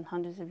hundreds and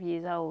hundreds of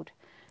years old,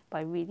 but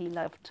I really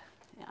loved.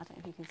 I don't know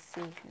if you can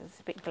see, it's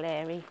a bit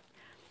glary.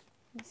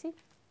 You see?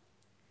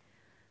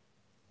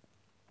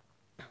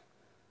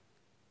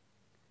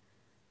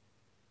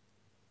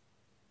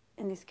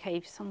 In this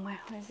cave somewhere,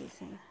 where is this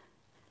in?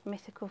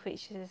 Mythical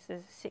features,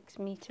 there's a 6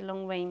 metre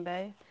long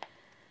rainbow.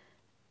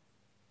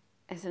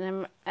 It's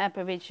an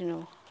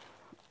Aboriginal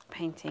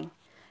painting.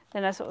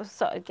 Then I sort of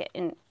started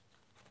getting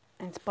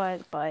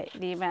inspired by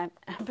the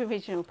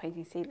Aboriginal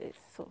painting. See, it's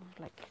sort of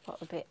like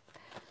got a bit,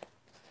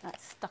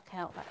 that's stuck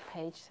out that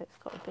page, so it's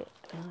got a bit.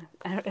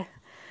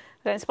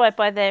 Got inspired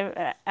by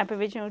their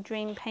Aboriginal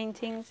dream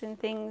paintings and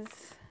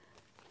things.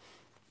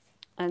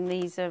 And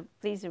these were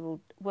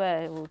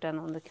all done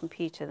on the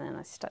computer. Then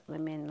I stuck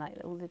them in,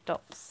 like all the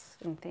dots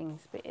and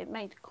things. But it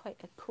made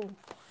quite a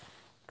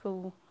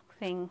cool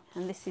thing.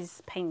 And this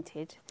is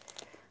painted.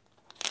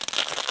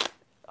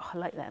 Oh, I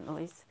like that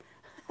noise.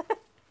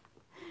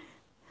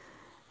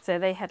 So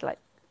they had like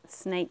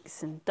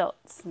snakes and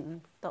dots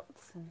and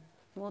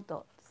more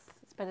dots.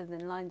 It's better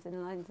than lines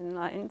and lines and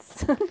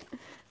lines.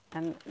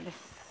 And this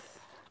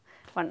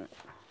one.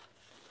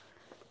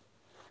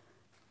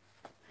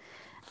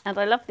 And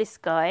I love this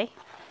guy.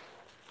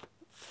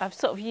 I've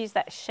sort of used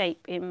that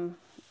shape in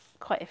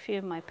quite a few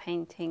of my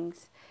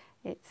paintings.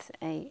 It's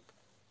a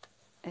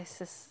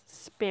it's a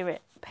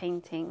spirit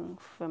painting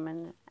from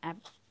an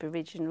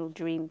Aboriginal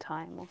dream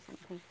time or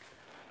something.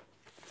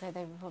 So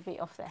they were probably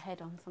off their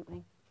head on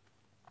something.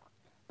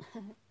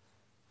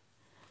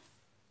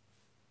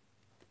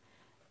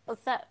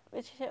 What's that?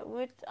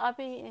 Would I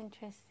be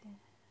interested?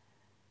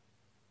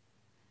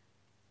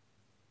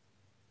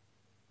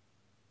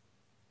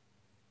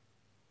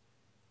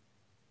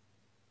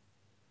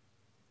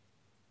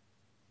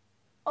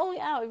 Oh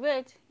yeah, I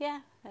would. Yeah,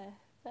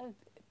 that would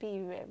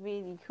be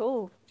really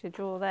cool to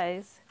draw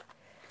those.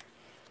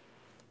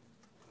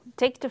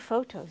 Take the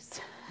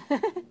photos.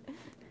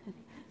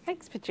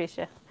 Thanks,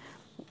 Patricia.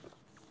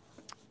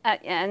 Yeah,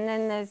 and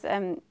then there's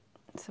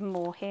some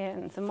more here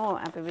and some more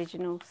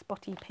Aboriginal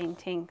spotty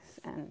paintings,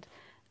 and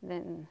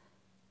then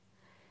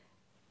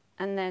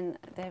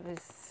there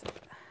was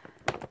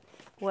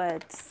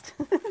words.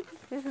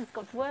 This has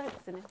got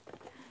words in it.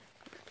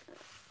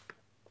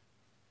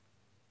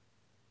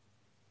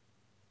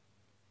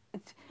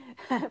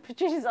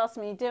 Patricia's asked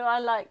me, do I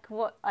like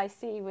what I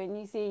see when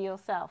you see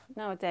yourself?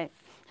 No, I don't.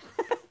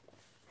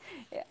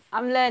 Yeah,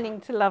 I'm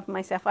learning to love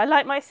myself. I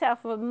like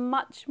myself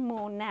much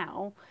more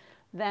now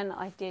than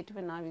I did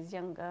when I was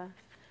younger.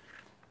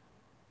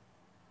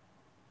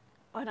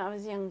 When I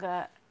was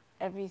younger,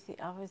 everything,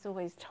 I was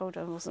always told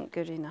I wasn't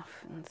good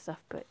enough and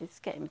stuff, but it's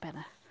getting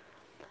better.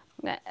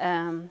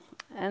 And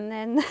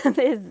then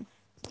there's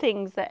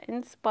things that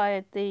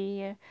inspired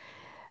the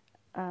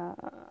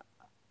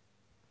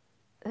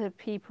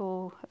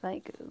people,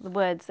 like the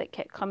words that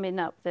kept coming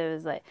up. There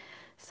was like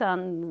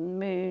sun,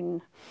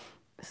 moon,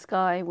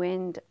 sky,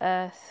 wind,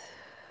 earth,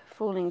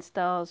 falling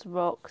stars,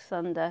 rocks,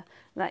 thunder,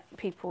 like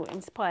people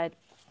inspired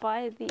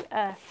by the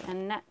earth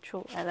and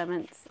natural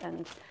elements,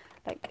 and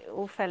like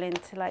all fell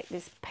into like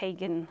this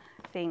pagan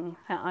thing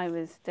that I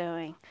was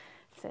doing.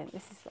 So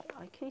this is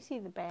like, can you see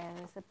the bear?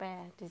 There's a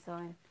bear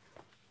design.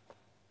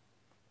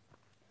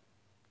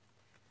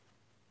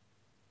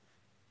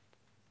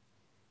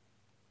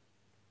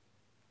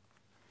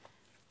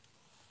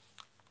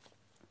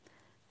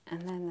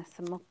 And then there's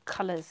some more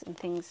colours and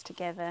things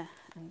together,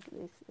 and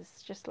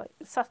it's just like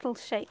subtle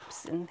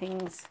shapes and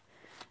things.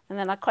 And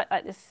then I quite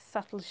like the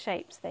subtle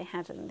shapes they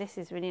had, and this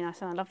is really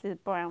nice, and I love the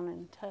brown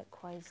and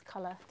turquoise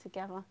colour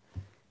together.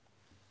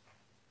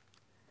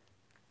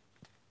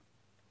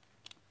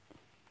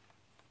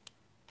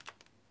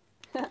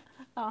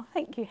 Oh,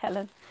 thank you,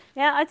 Helen.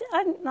 Yeah,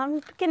 I'm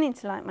beginning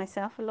to like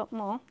myself a lot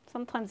more.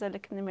 Sometimes I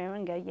look in the mirror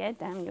and go, yeah,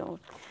 damn, you're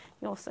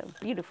so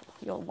beautiful.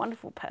 You're a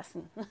wonderful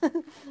person.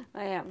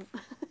 I am.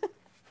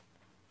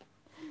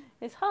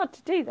 It's hard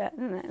to do that,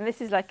 isn't it? And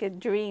this is like a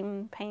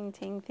dream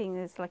painting thing.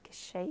 There's like a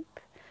shape.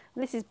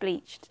 And this is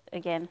bleached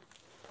again.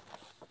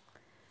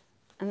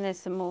 And there's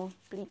some more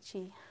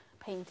bleachy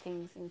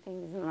paintings and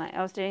things. And like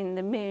I was doing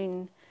the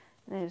moon.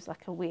 And there was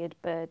like a weird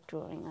bird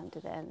drawing under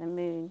there. The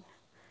moon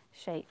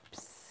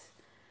shapes.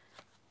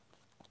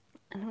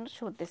 And I'm not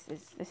sure what this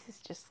is. This is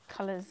just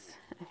colours,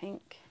 I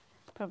think,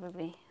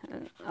 probably.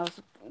 And I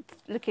was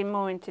looking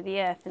more into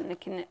the earth and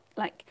looking at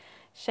like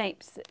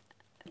shapes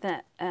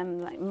that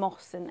like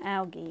moss and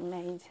algae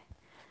made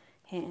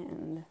here,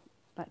 and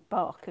like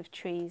bark of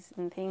trees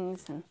and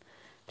things, and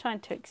trying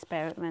to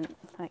experiment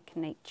like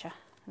nature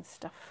and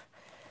stuff.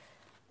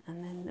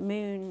 And then the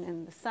moon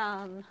and the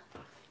sun.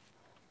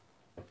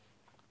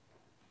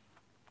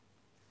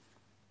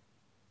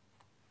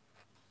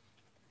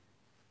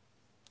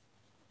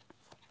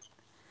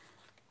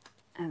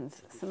 And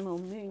some more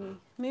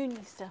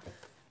moony stuff.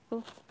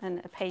 Ooh, and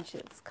a page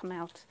that's come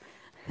out.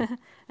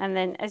 And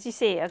then, as you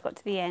see, I got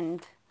to the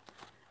end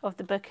of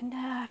the book and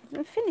I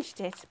haven't finished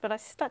it, but I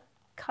stuck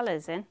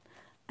colours in.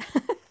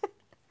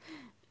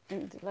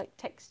 And like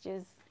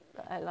textures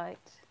that I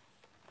liked.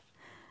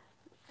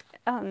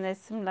 Oh, and there's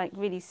some like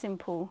really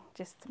simple,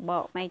 just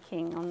mark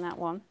making on that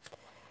one.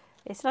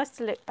 It's nice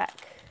to look back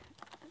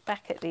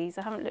at these.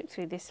 I haven't looked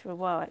through this for a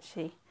while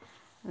actually.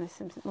 And there's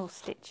some more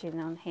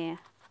stitching on here.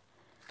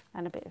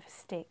 And a bit of a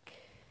stick.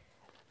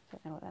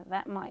 Don't know what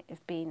that might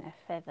have been a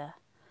feather.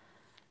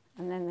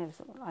 And then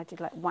I did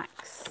like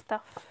wax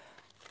stuff.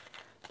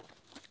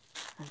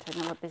 I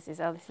don't know what this is.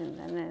 Oh, and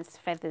then there's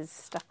feathers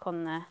stuck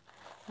on there,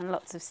 and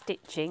lots of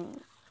stitching.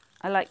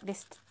 I like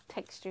this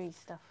textury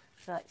stuff,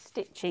 like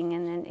stitching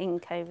and then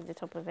ink over the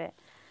top of it.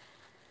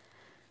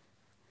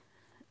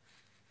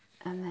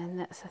 And then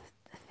that's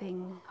a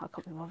thing. I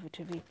can't be bothered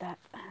to read that.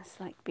 It's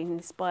like being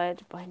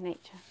inspired by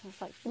nature.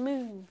 It's like the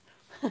moon.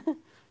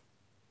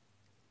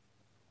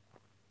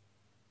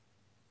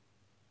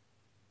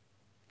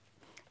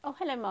 Oh,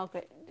 hello,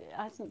 Margaret.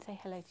 I didn't say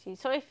hello to you.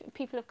 Sorry if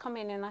people have come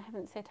in and I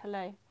haven't said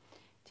hello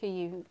to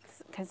you,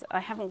 because I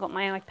haven't got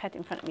my iPad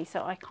in front of me,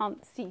 so I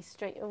can't see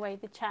straight away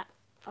the chat.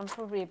 I'm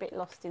probably a bit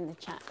lost in the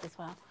chat as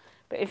well.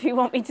 But if you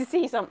want me to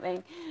see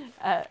something,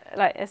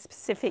 like a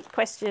specific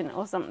question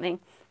or something,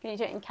 can you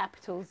do it in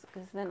capitals?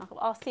 Because then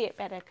I'll see it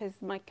better, because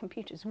my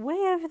computer's way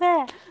over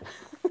there.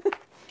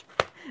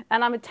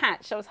 And I'm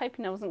attached. I was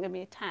hoping I wasn't going to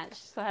be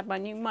attached. So I had my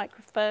new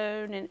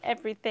microphone and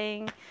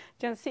everything. Do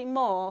you want to see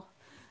more?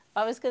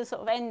 I was going to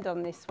sort of end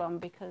on this one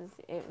because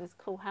it was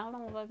cool. How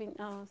long have I been?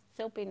 Oh, I've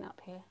still been up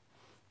here.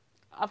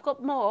 I've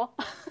got more.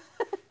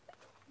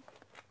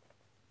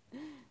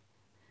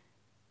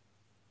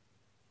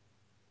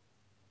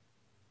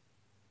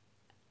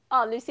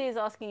 Oh, Lucy is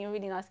asking a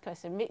really nice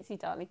question. Mitzi,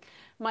 darling,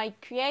 my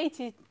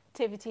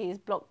creativity is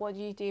blocked. What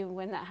do you do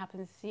when that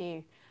happens to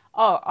you?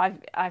 Oh,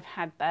 I've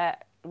had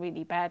that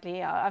really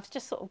badly. I've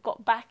just sort of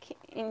got back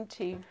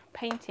into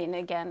painting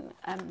again.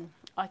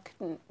 I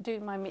couldn't do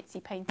my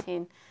Mitzi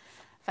painting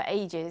for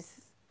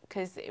ages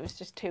because it was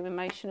just too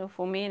emotional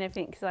for me and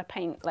everything, because I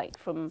paint like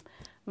from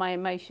my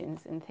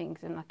emotions and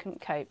things, and I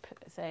couldn't cope.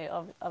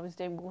 So I was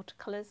doing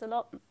watercolours a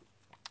lot.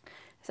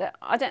 So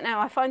I don't know,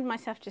 I find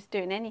myself just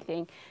doing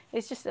anything.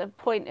 It's just a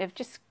point of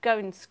just go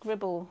and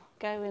scribble,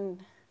 go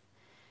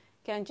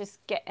and just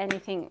get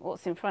anything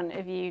what's in front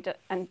of you,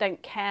 and don't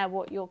care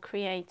what you're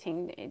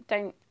creating.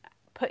 Don't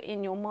put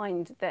in your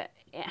mind that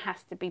it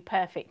has to be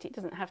perfect. It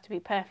doesn't have to be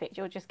perfect.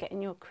 You're just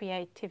getting your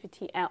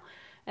creativity out,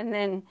 and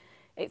then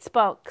it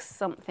sparks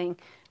something.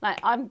 Like,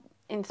 I'm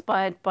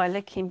inspired by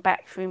looking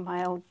back through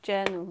my old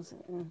journals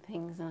and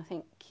things, and I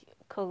think,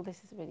 cool, this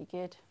is really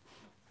good.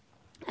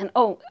 And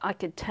oh, I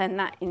could turn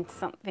that into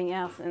something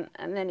else,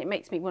 and then it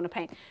makes me want to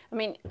paint. I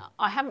mean,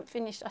 I haven't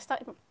finished. I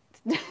started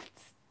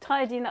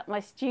tidying up my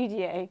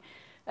studio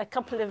a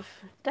couple of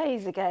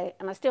days ago,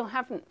 and I still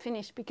haven't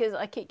finished because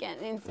I keep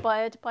getting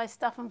inspired by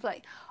stuff. I'm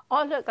like,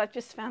 oh look, I've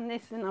just found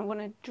this and I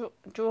want to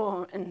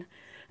draw, and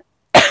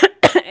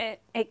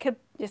it could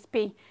just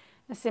be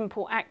a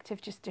simple act of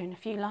just doing a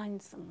few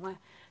lines somewhere.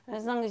 And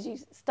as long as you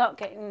start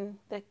getting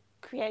the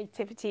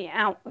creativity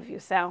out of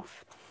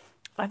yourself,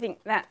 I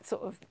think that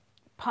sort of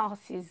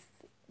passes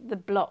the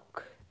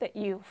block that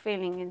you're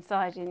feeling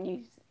inside,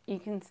 and you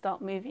can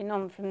start moving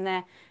on from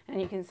there,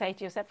 and you can say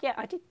to yourself, yeah,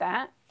 I did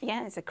that.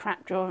 Yeah, it's a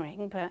crap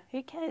drawing, but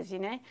who cares, you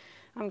know?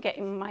 I'm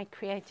getting my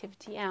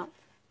creativity out.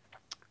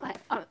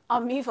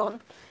 I'll move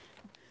on.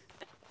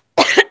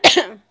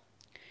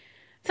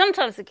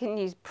 Sometimes I can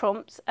use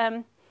prompts.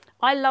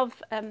 I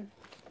love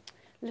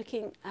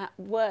looking at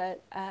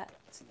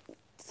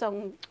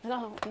song,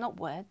 no, not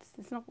words.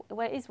 It's not,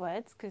 well, it is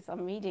words because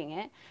I'm reading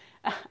it.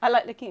 I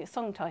like looking at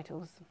song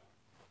titles.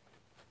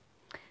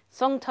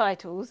 Song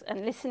titles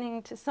and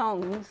listening to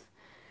songs.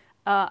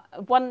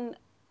 One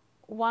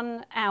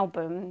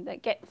album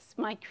that gets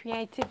my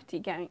creativity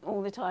going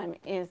all the time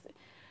is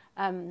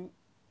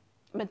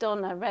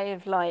Madonna Ray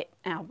of Light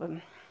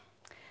album.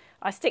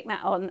 I stick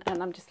that on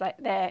and I'm just like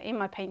there in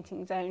my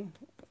painting zone,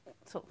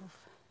 sort of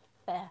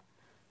there,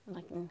 and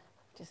I can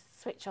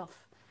just switch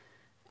off.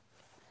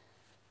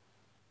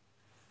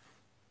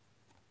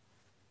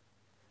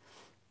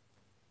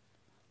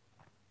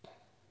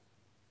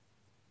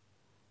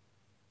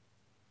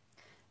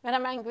 When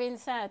I'm angry and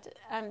sad,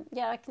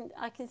 yeah,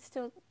 I can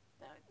still,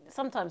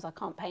 sometimes I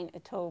can't paint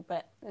at all,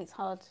 but it's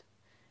hard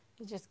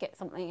to just get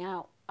something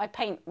out. I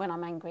paint when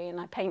I'm angry and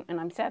I paint when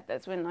I'm sad.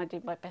 That's when I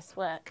do my best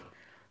work.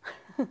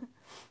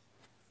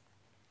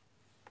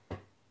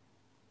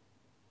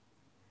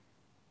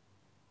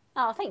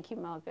 Oh, thank you,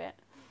 Margaret.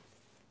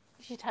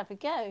 You should have a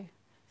go.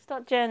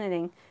 Start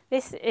journaling.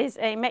 This is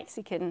a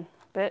Mexican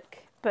book,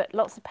 but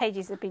lots of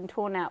pages have been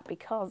torn out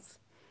because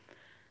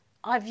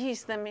I've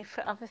used them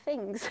for other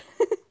things.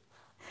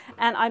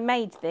 And I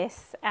made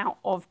this out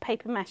of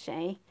paper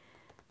mache,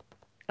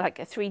 like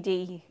a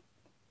 3D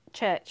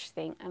church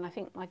thing, and I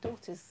think my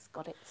daughter's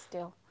got it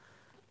still,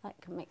 like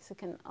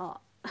Mexican art.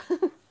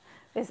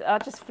 I'll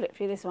just flip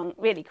through this one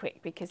really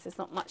quick because there's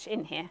not much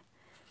in here,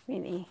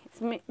 really.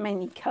 It's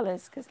mainly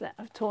colours because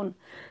I've torn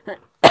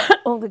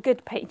all the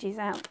good pages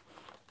out.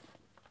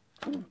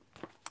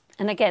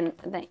 And again,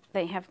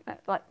 they have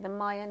like the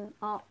Mayan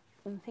art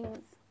and things.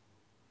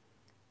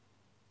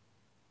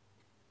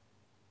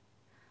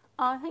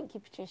 Oh, thank you,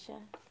 Patricia.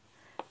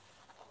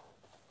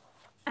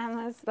 And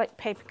there's like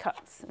paper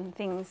cuts and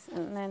things,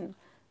 and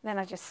then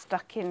I just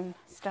stuck in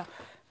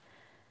stuff.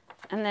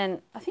 And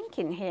then I think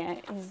in here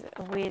is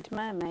a weird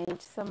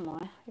mermaid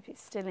somewhere, if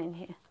it's still in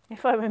here,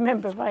 if I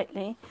remember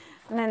rightly.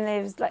 And then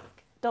there's like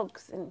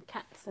dogs and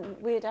cats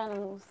and weird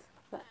animals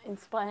that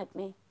inspired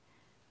me.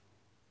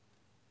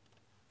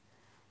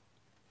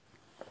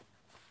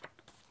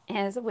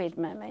 Yeah, there's a weird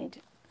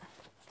mermaid.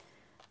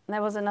 And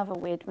there was another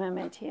weird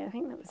mermaid here. I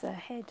think that was her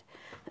head.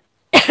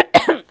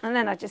 And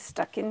then I just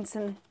stuck in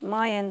some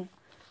Mayan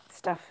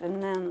stuff,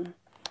 and then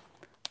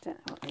I don't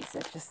know what these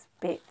are, just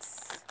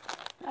bits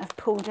I've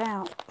pulled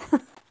out.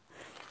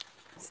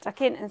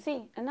 Stuck in, and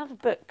see, another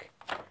book,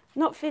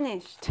 not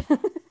finished.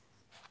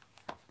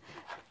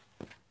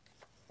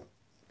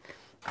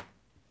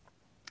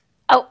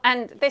 Oh,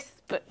 and this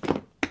book.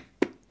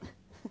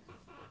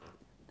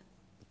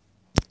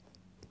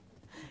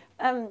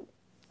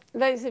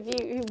 Those of you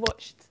who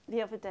watched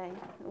the other day,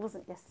 it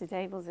wasn't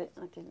yesterday, was it?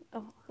 I didn't.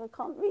 Oh, I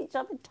can't reach.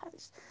 I'm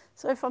attached.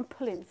 So if I'm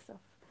pulling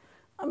stuff,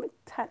 I'm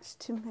attached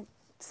to my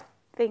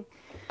thing.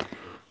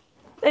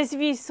 Those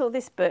of you who saw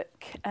this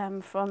book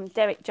from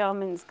Derek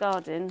Jarman's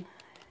garden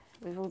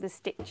with all the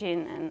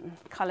stitching and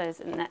colours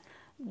and that,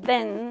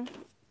 then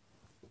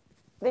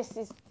this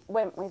is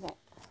went with it.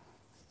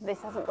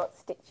 This hasn't got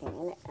stitching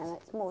in it, and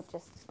it's more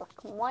just black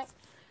and white.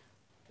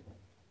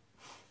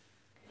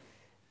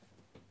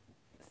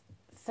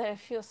 So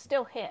if you're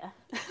still here,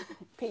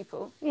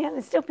 people, yeah,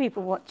 there's still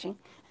people watching.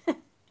 I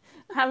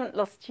haven't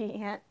lost you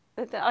yet.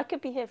 I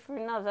could be here for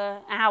another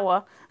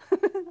hour.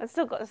 I've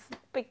still got a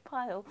big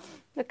pile.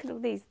 Look at all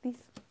these.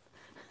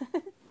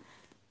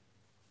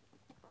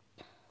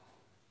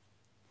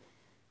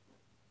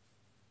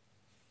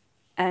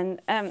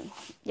 And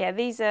yeah,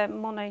 these are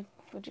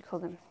what do you call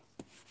them?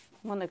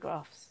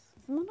 Monographs.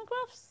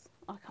 Monographs?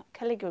 I can't,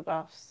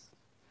 calligraphs.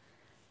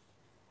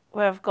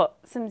 Where I've got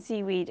some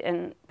seaweed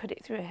and put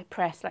it through a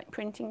press, like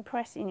printing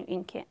press, and you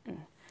ink it.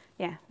 And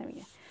yeah, there we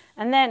go.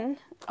 And then,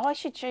 I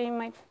should show you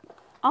my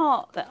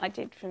art that I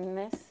did from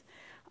this.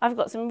 I've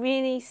got some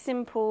really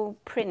simple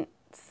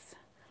prints,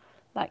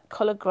 like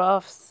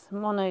collagraphs,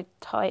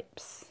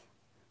 monotypes,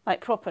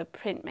 like proper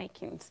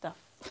printmaking stuff.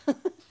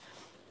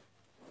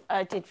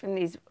 I did from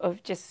these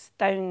of just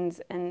stones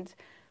and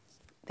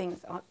things.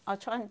 I'll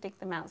try and dig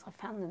them out. So I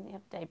found them the other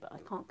day, but I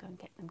can't go and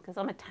get them because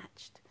I'm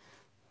attached.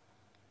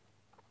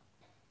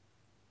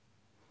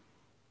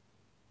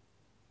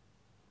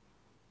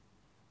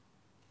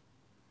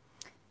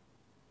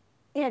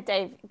 Yeah,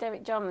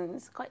 Derek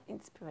Jarman's quite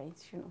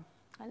inspirational.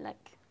 I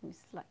like his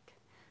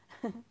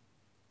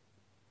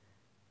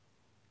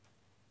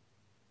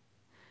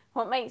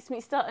What makes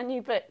me start a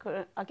new book?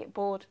 I get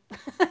bored.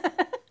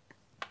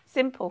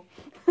 Simple.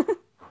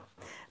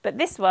 But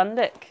this one,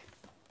 look,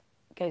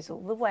 goes all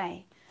the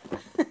way.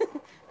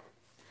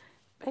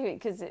 Maybe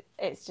because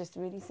it's just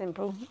really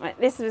simple. Right,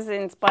 this was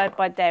inspired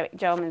by Derek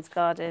Jarman's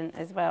garden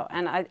as well,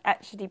 and I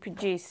actually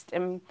produced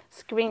and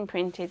screen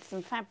printed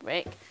some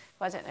fabric.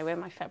 I don't know where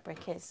my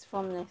fabric is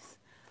from this.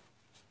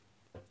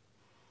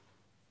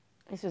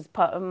 This was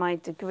part of my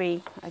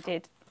degree I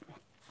did.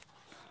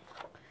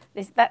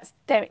 That's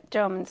Derek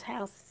Jarman's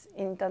house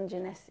in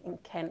Dungeness in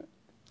Kent.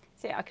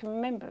 See, I can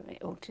remember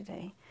it all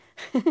today.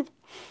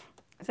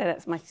 So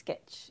that's my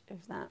sketch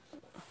of that,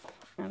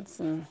 and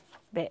some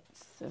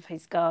bits of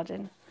his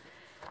garden.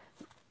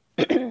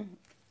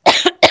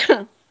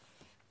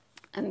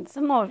 And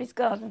some more of his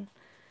garden.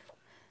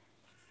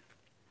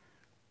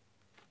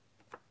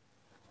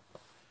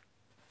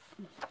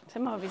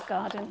 Some more of his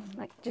garden,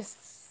 like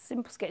just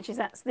simple sketches.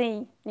 That's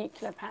the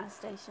nuclear power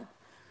station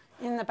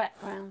in the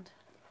background.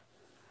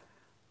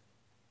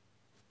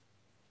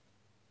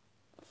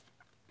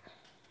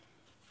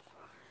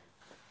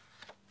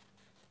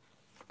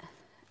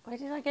 Where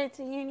did I go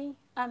to uni?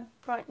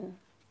 Brighton.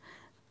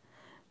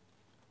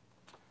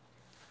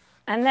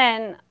 And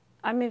then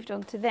I moved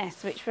on to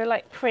this, which were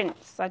like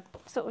prints. I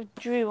sort of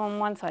drew on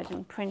one side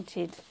and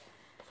printed,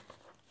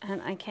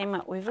 and I came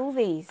up with all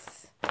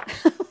these.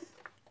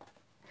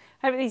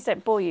 I hope these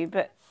don't bore you,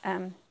 but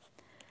I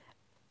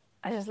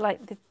just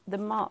like the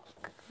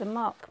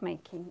mark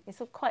making.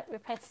 It's all quite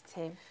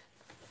repetitive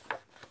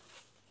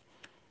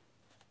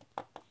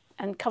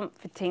and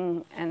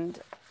comforting, and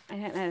I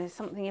don't know, there's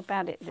something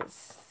about it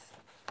that's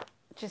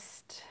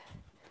just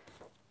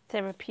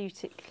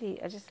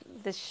therapeutically,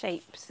 the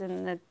shapes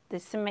and the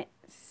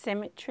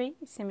symmetry,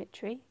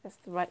 that's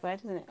the right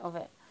word, isn't it, of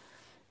it?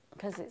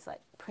 Because it's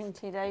like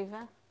printed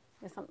over.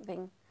 There's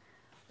something.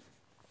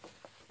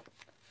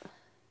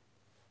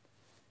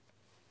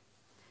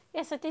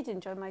 Yes, I did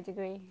enjoy my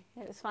degree.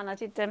 It was fun. I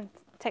did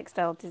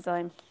textile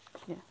design.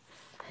 Yeah.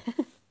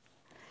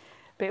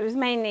 But it was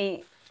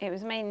mainly I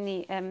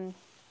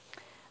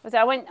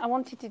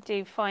wanted to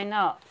do fine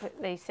art,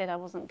 but they said I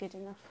wasn't good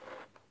enough.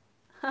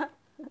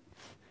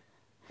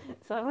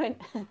 So I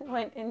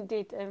went and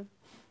did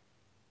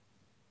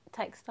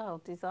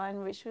textile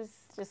design, which was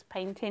just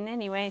painting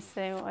anyway,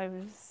 so I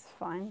was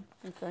fine.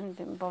 And so it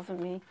didn't bother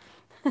me.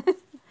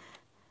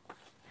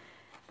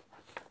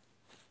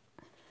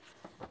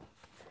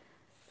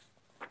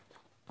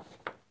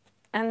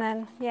 And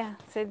then, yeah,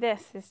 so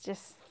this is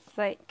just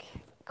like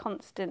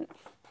constant,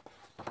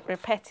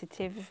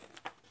 repetitive,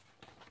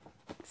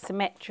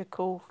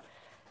 symmetrical.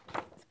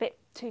 It's a bit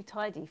too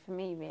tidy for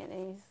me,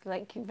 really. It's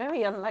like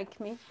very unlike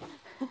me.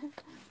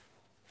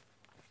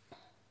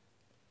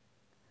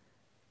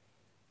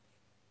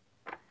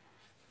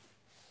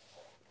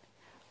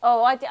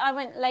 Oh, I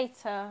went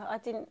later. I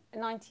didn't.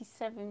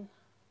 97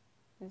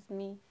 was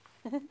me.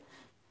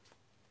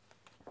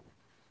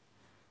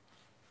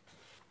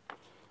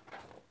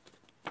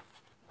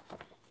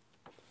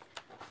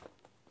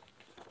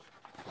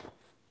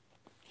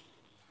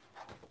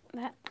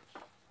 That,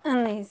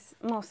 and these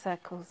more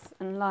circles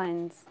and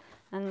lines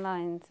and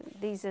lines.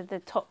 These are the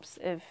tops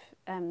of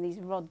these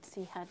rods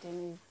he had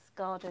in his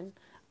garden.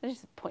 I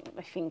just point at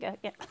my finger,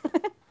 yeah.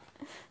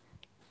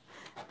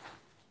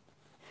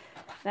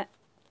 That,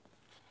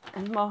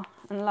 and more,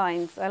 and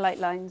lines. I like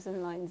lines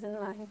and lines and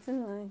lines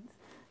and lines.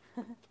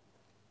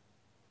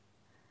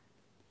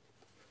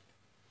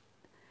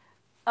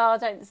 Oh,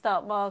 don't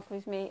start Mark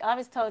with me. I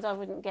was told I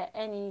wouldn't get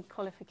any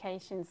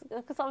qualifications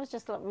because I was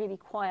just like really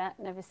quiet,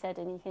 never said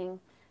anything.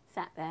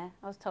 sat there.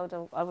 I was told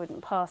I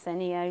wouldn't pass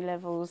any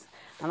O-levels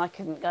and I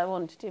couldn't go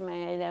on to do my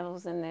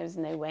A-levels, and there was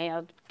no way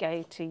I'd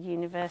go to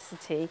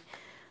university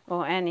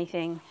or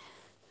anything.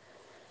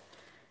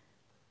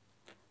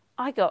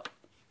 I got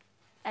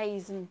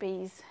A's and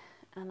B's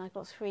and I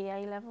got 3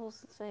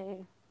 A-levels,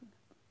 so,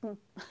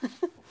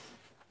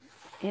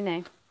 you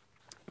know.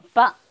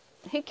 But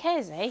who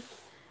cares, eh?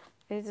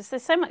 There's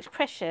so much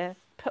pressure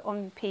put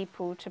on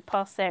people to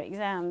pass their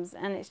exams,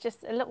 and it's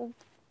just a little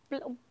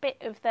bit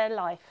of their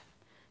life.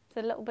 It's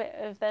a little bit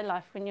of their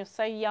life when you're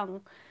so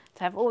young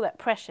to have all that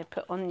pressure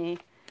put on you.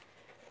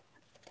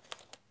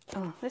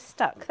 Oh, this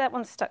stuck. That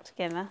one's stuck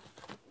together.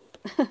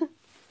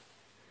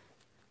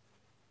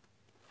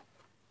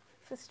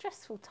 It's a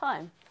stressful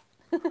time.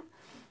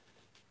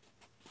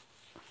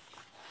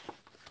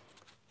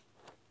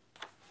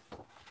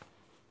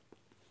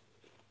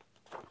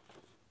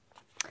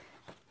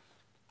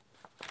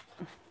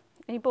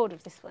 Are you bored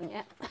of this one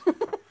yet?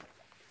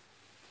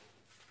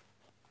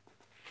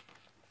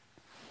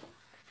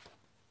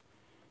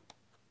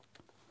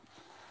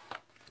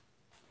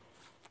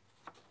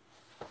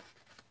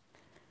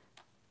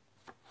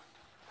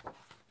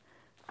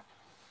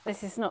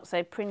 This is not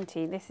so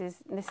printy. This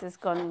has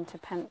gone into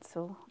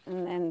pencil,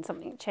 and then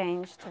something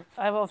changed.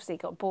 I've obviously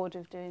got bored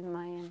of doing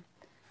my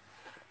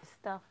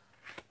stuff.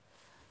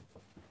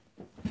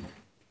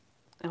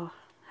 Oh,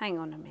 hang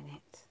on a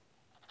minute.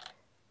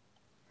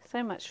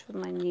 So much for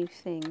my new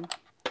thing.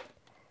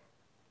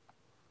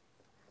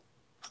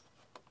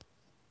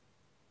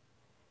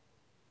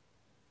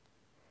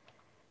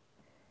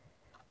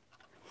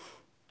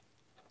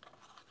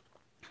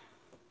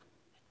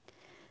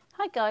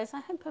 Hi guys, I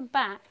hope I'm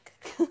back.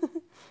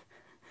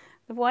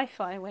 The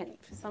Wi-Fi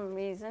went for some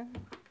reason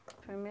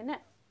for a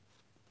minute.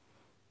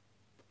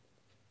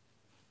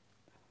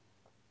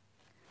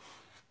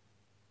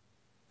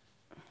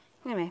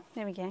 Anyway,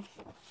 there we go.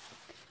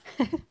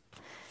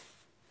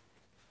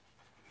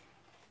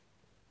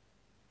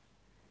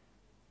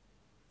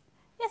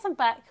 Yes, I'm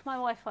back. My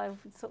Wi-Fi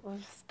sort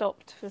of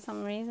stopped for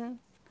some reason.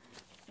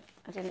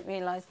 I didn't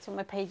realise till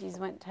my pages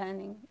weren't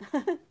turning.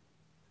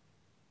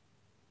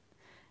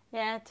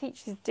 Yeah,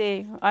 teachers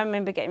do. I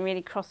remember getting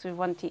really cross with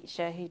one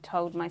teacher who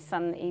told my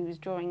son that he was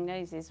drawing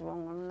noses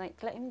wrong. I'm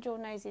like, let him draw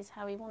noses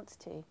how he wants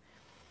to.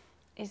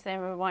 Is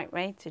there a right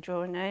way to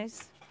draw a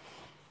nose?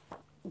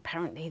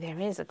 Apparently there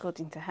is,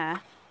 according to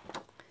her.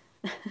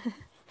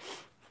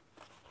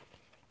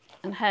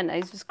 And her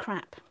nose was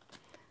crap.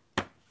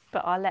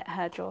 But I'll let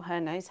her draw her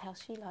nose how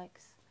she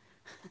likes.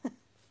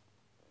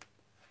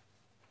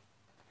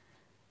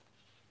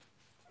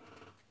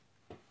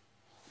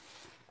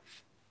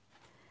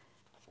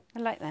 I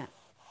like that.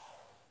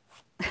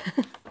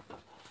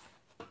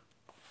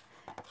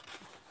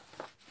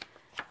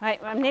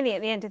 Right, well, I'm nearly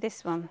at the end of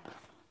this one.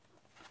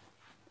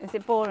 Is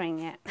it boring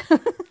yet?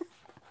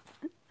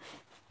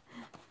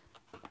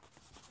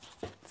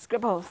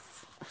 Scribbles.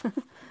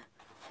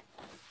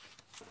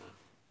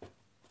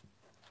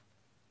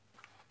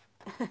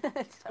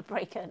 Did I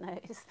break her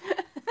nose?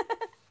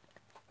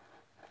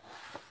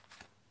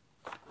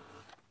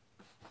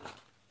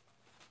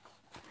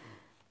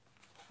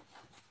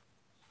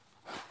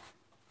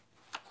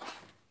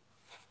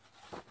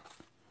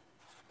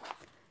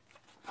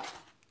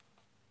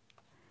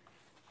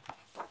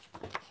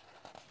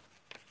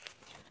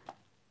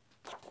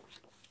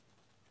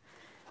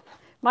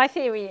 My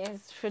theory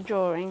is for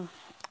drawing,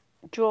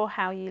 draw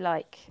how you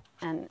like,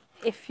 and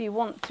if you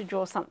want to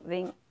draw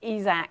something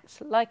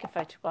exact, like a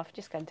photograph,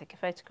 just go and take a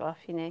photograph,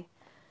 you know.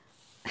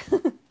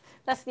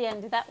 That's the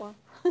end of that one.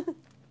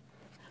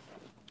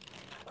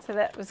 So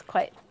that was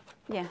quite,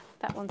 yeah,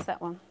 that one's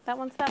that one. That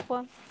one's that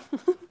one.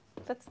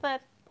 That's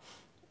that.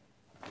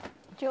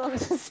 Do you want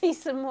to see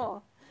some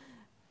more?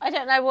 I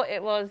don't know what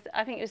it was.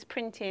 I think it was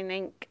printing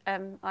ink,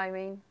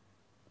 Irene,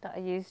 that I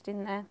used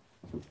in there.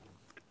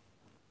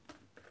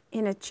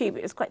 In a tube,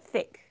 it was quite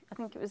thick. I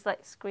think it was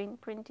like screen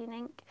printing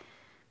ink.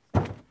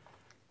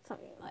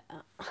 Something like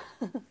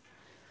that.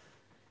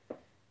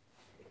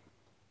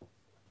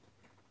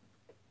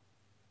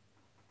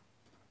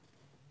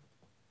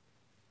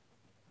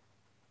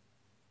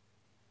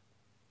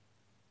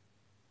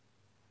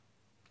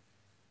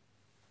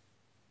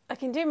 I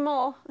can do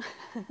more.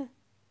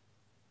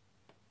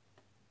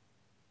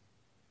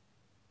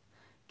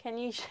 Can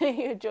you show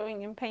your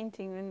drawing and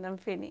painting when I'm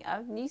feeling?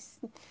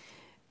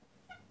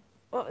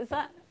 What was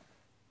that?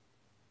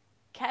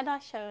 Can I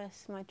show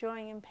us my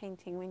drawing and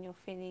painting when you're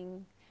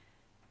feeling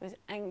was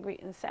angry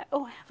and sad?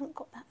 Oh, I haven't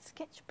got that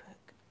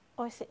sketchbook.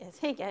 Oh, yes, it is.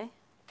 Here you go.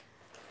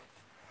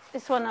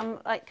 This one I'm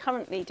like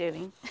currently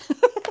doing.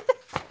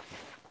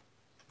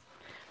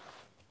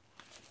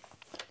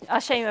 I'll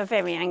show you a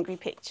very angry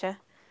picture.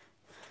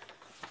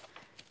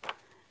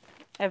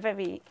 A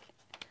very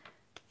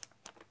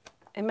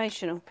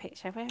emotional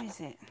picture. Where is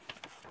it?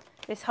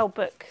 This whole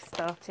book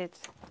started,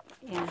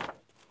 yeah.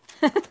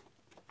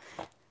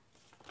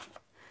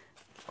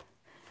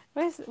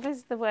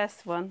 Where's the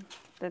worst one?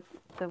 The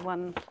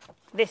one,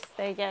 this,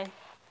 there you go.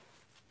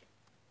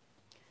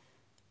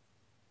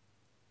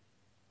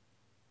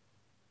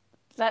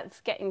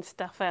 that's getting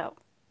stuff out.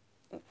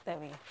 There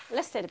we go.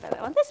 Less said about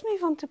that one. Let's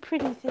move on to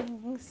pretty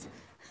things.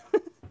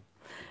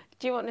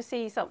 Do you want to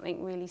see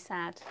something really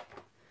sad?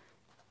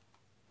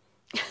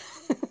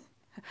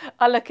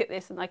 I look at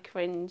this and I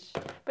cringe,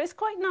 but it's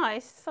quite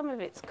nice. Some of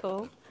it's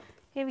cool.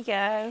 Here we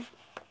go.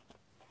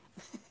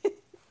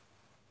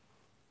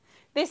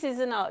 This is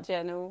an art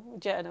journal,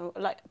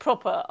 like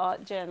proper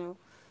art journal.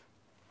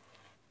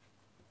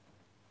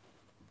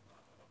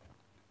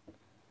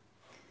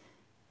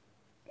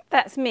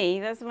 That's me.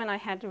 That's when I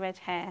had red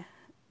hair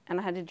and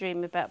I had a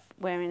dream about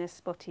wearing a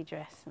spotty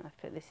dress, and I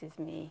put "this is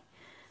me,"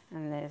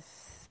 and there's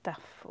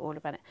stuff all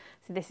about it.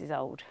 So this is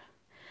old,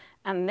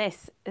 and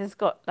this has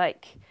got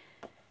like,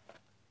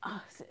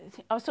 oh,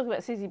 I was talking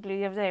about Susie Blue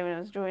the other day when I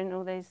was drawing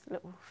all those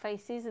little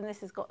faces, and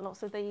this has got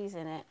lots of these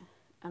in it,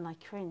 and I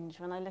cringe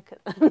when I look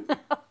at them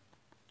now.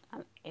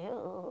 I'm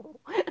ew.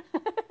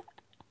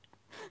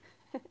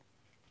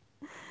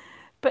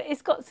 But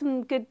it's got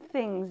some good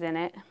things in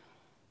it.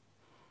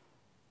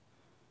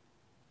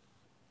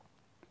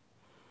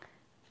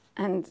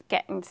 And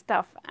getting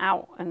stuff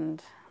out,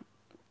 and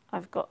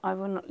I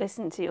will not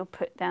listen to your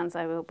put downs,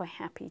 I will be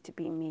happy to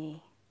be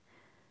me.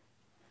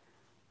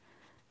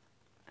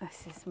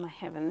 This is my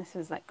heaven. This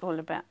is like all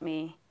about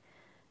me.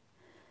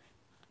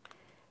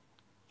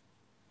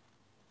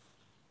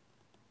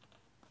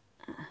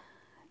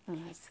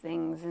 And there's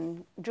things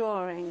and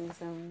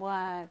drawings and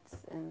words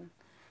and...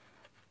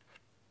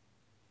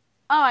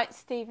 All right,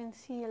 Stephen,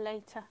 see you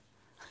later.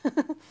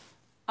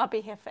 I'll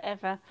be here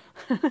forever.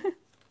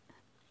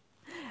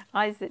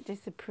 Eyes that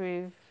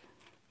disapprove.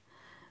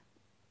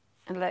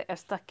 And like I've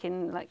stuck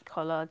in like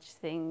collage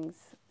things,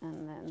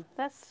 and then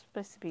that's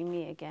supposed to be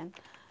me again.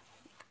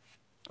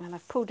 And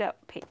I've pulled out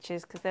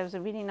pictures because there was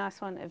a really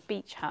nice one of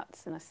beach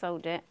huts and I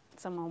sold it.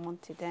 Someone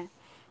wanted it.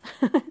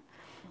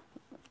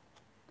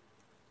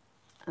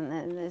 And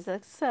then there's a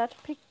sad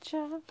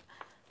picture.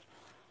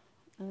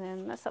 And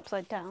then that's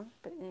upside down,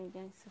 but there you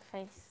go, it's a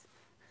face.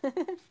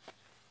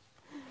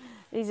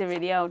 These are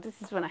really old.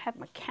 This is when I had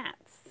my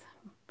cats.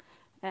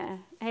 Here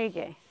you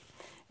go.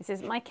 It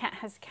says, my cat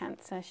has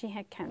cancer. She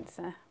had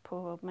cancer,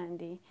 poor old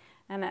Mandy,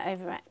 and an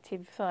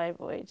overactive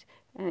thyroid.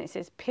 And it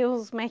says,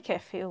 pills make her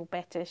feel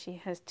better. She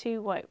has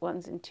 2 white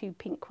ones and 2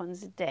 pink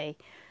ones a day.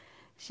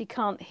 She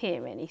can't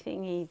hear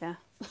anything either.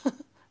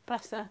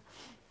 Bless her.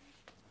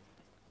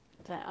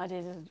 So I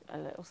did a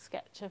little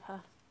sketch of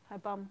her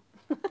bum.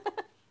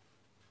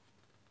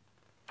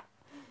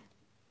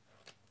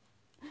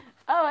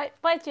 All right,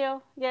 bye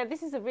Jill. Yeah,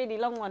 this is a really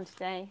long one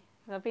today.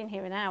 I've been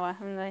here an hour,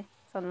 haven't I?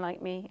 It's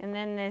unlike me. And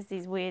then there's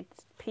these weird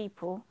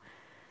people.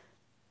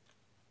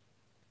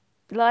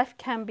 Life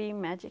can be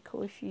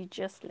magical if you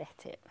just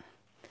let it.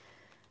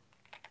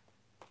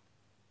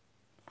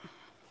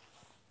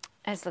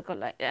 As I've got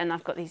like, and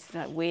I've got these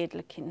like weird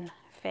looking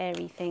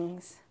fairy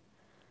things.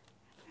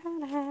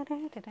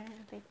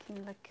 They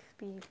can like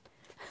be.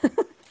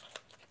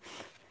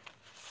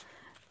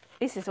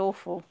 This is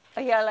awful.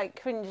 Oh, yeah,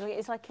 like cringe.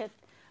 It's like a,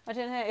 I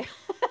don't know.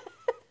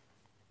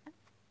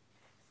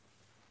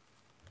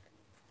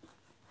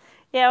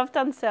 Yeah, I've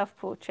done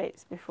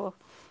self-portraits before.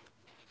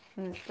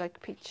 And it's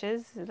like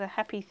pictures, the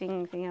happy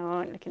thing, I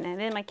won't look in there.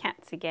 There's my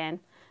cats again,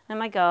 and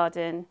my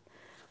garden,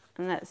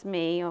 and that's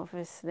me,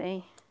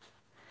 obviously.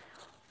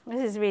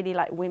 This is really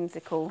like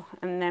whimsical,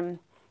 and I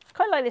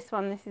quite like this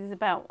one. This is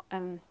about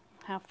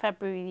how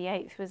February the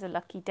 8th was a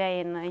lucky day,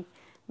 and I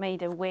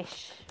made a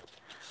wish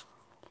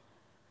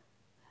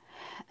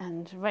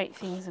and wrote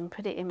things and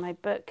put it in my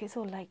book. It's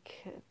all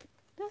like,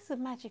 there's a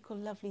magical,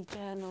 lovely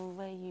journal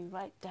where you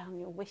write down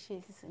your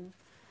wishes and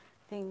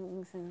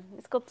things, and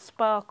it's got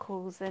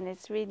sparkles, and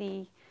it's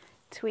really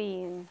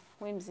twee and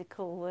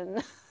whimsical,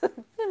 and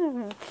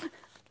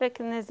look,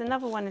 and there's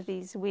another one of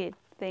these weird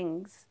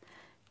things.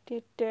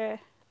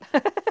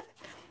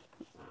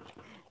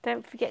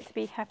 Don't forget to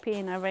be happy,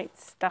 and I wrote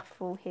stuff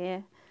all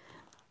here.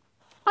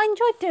 I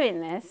enjoyed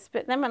doing this,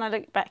 but then when I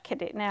look back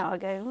at it now, I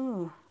go,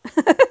 ooh.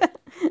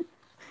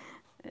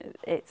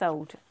 It's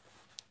old.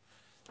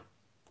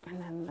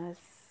 And then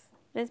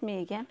there's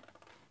me again,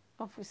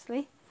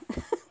 obviously.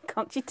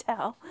 Can't you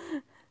tell?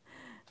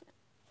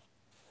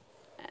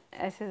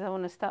 It says I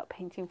want to start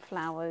painting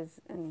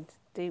flowers and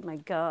do my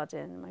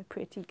garden, my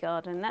pretty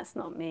garden. That's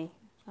not me.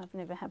 I've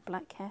never had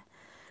black hair.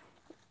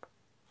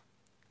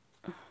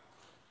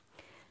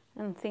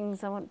 And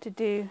things I want to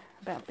do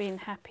about being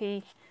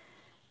happy.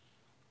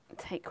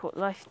 Take what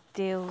life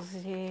deals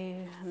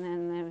you. And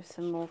then there were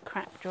some more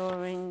crap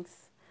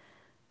drawings.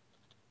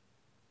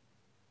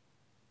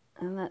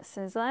 And that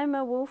says, I'm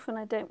a wolf and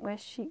I don't wear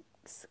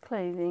sheep's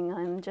clothing.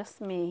 I'm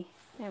just me.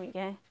 There we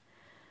go.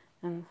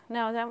 And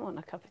no, I don't want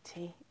a cup of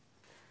tea.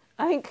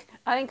 I think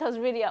I was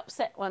really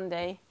upset one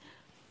day.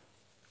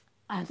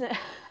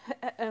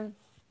 And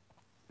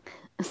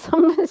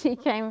somebody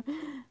came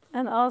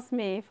and asked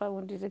me if I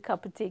wanted a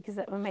cup of tea because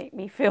that would make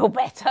me feel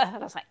better. And I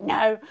was like,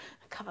 no,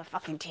 a cup of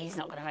fucking tea is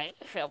not going to make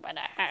me feel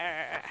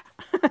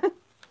better.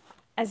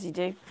 As you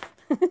do.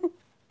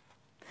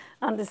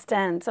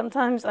 Understand.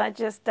 Sometimes I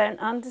just don't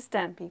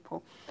understand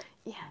people.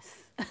 Yes.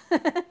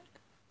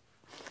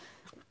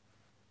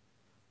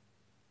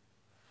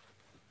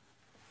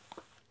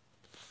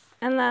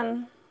 And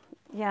then,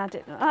 yeah, I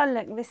don't know. Oh,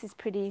 look, this is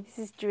pretty. This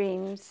is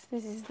dreams.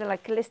 This is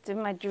like a list of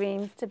my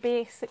dreams: to be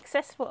a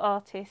successful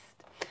artist,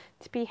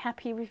 to be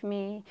happy with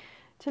me,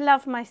 to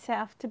love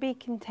myself, to be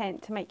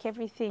content, to make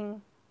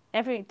everything,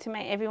 to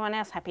make everyone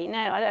else happy. No,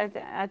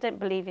 I don't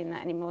believe in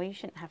that anymore. You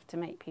shouldn't have to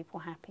make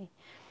people happy.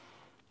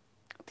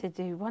 To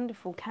do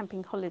wonderful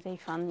camping holiday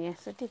fun.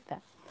 Yes, I did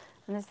that.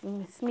 And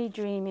there's me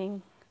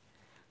dreaming,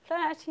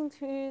 flirting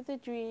through the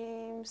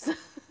dreams.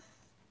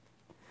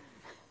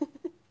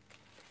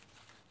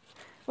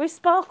 With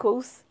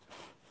sparkles.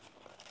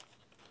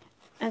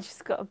 And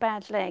she's got a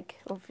bad leg,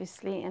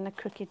 obviously, and a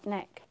crooked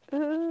neck.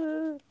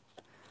 Ooh.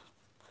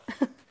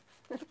 Do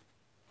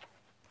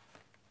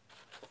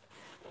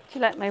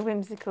you like my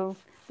whimsical?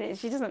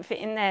 She doesn't fit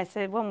in there,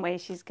 so one way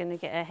she's going to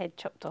get her head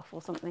chopped off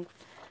or something.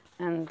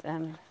 And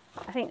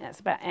I think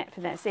that's about it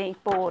for that. See,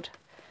 bored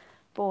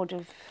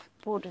of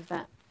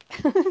that.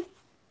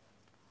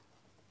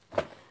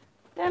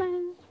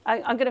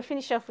 I'm going to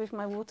finish off with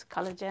my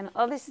watercolour journal.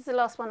 Oh, this is the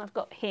last one I've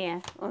got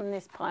here on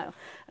this pile.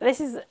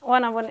 This is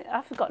one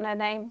I've forgotten her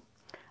name.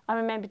 I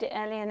remembered it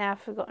earlier, now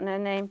I've forgotten her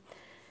name.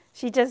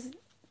 She does,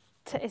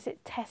 is it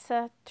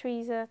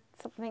Teresa,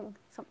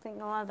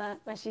 something or other,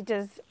 where she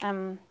does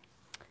ones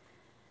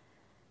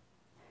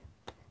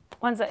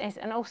like this.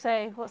 And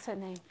also, what's her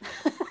name?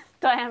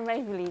 Diane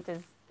Raveley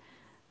does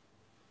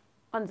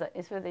ones like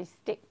this where they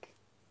stick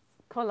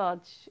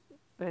collage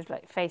with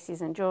like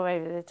faces and draw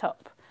over the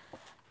top.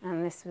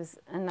 And this was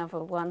another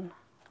one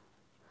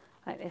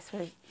like this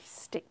where you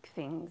stick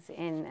things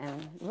in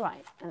and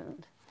write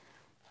and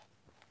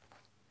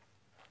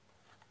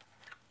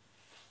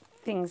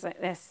things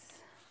like this.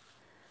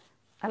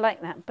 I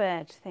like that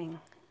bird thing.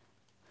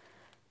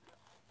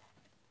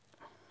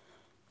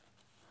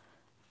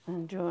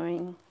 And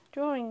drawings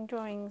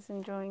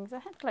and drawings. I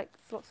had like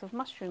lots of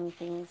mushroom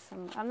things.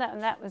 And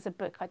that was a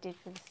book I did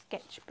for the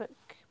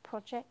sketchbook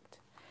project.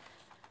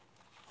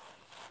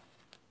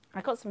 I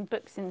got some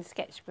books in the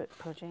sketchbook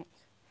project.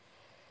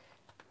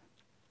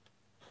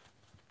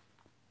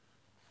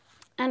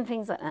 And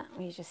things like that,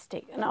 where you just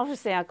stick. And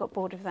obviously I got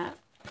bored of that,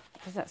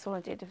 because that's all I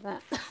did of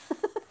that.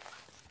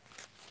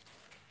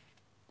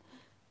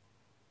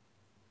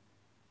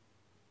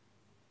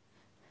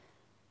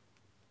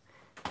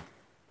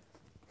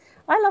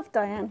 I love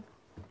Diane.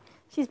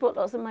 She's bought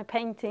lots of my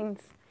paintings.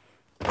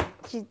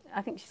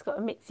 I think she's got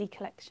a Mitzi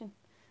collection.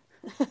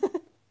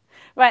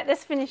 Right,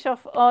 let's finish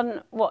off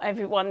on what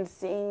everyone's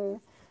seen,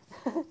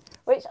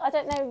 which I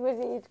don't know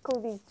whether you'd call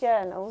these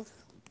journals.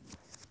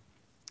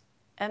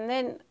 And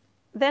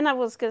then I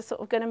was going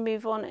to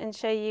move on and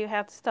show you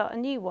how to start a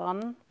new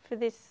one for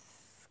this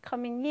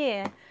coming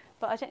year.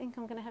 But I don't think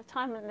I'm going to have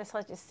time unless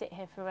I just sit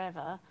here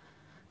forever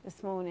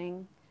this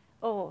morning.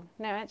 Oh,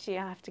 no, actually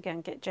I have to go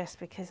and get dressed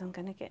because I'm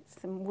going to get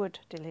some wood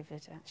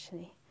delivered,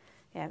 actually.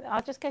 Yeah,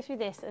 I'll just go through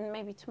this and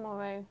maybe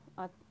tomorrow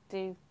I'll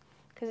do,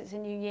 because it's a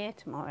new year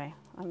tomorrow,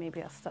 or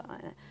maybe I'll start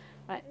like that.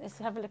 Right, let's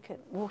have a look at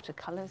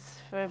watercolours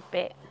for a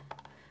bit. I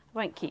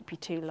won't keep you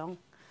too long.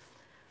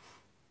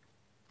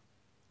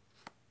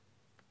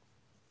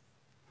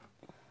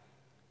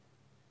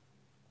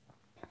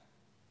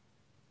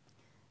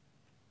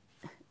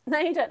 No,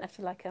 you don't have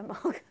to like her,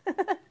 Mark.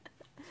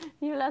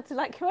 You're allowed to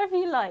like whoever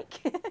you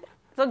like, as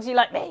long as you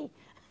like me.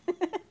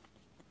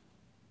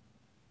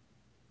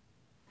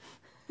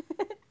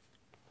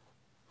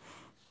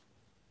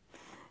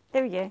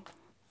 There we go.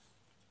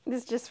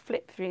 Let's just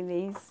flip through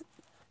these.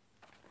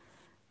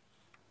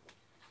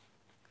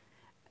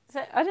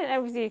 So I don't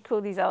know whether you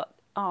call these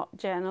art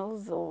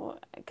journals, or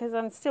because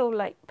I'm still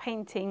like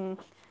painting,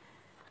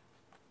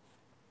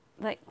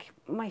 like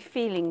my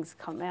feelings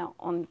come out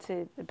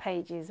onto the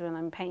pages when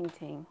I'm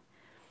painting.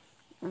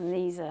 And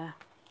these are,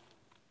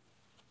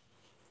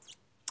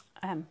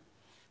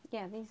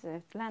 yeah, these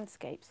are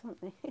landscapes,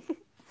 aren't they?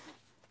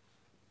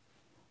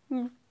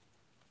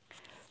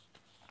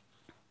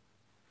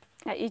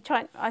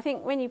 I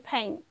think when you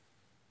paint,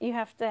 you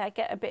have to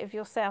get a bit of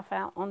yourself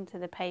out onto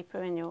the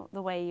paper and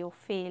the way you're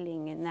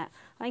feeling in that.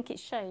 I think it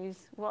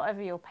shows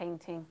whatever you're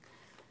painting.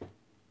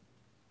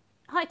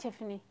 Hi,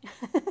 Tiffany.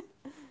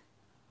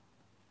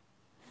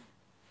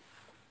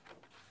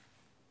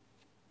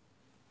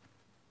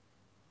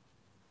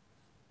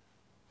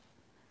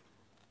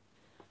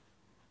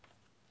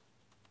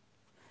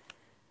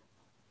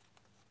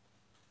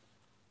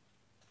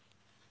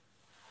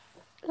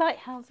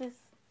 Lighthouses.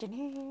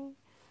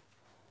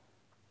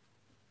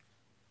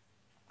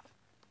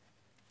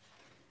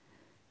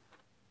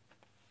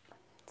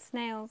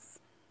 Snails.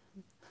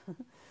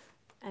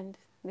 And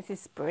this is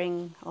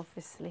spring,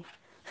 obviously.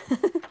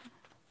 And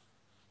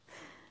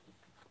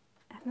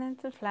then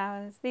some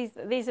flowers.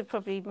 These are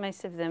probably,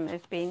 most of them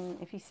have been,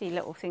 if you see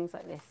little things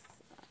like this,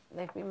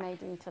 they've been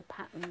made into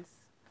patterns,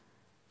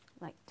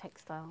 like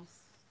textiles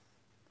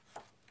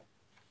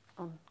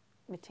on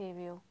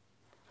material.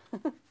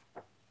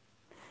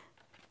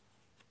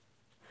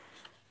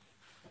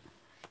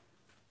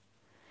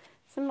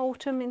 Some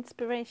autumn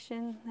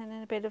inspiration, and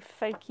then a bit of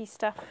folky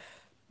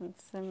stuff, and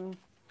some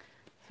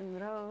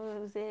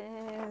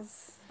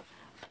roses,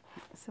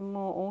 some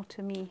more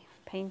autumny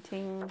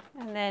painting.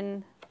 And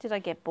then, did I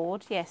get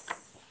bored? Yes,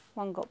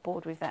 one got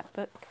bored with that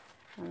book.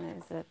 And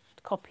there's a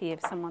copy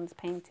of someone's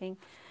painting.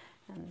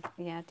 And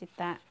yeah, I did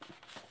that.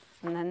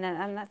 And then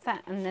and that's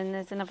that. And then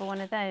there's another one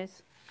of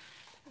those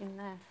in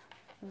there.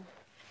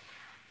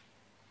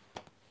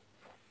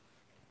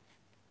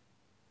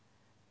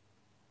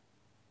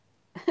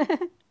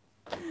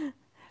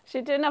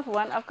 Should do another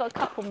one. I've got a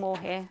couple more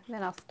here,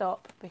 then I'll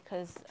stop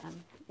because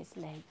it's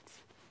late.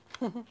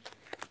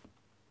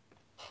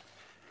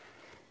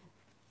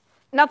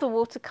 Another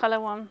watercolour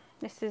one.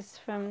 This is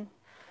from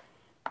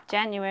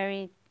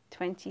January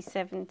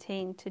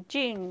 2017 to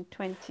June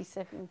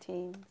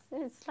 2017.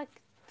 So it's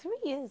like 3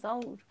 years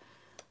old,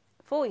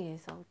 4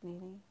 years old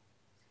nearly.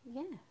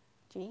 Yeah,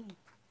 gee.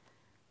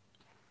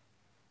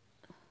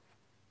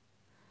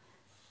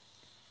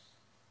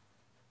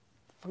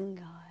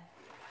 Fungi.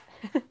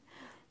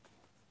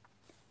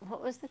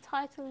 What was the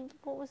title?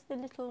 What was the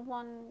little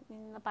one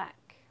in the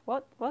back?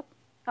 What?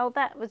 Oh,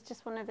 that was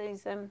just one of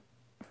those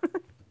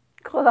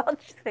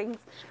collage things.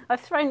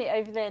 I've thrown it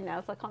over there now,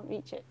 so I can't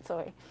reach it.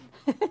 Sorry.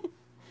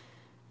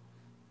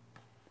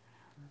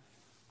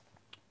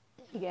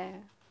 Yeah.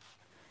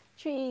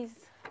 Trees.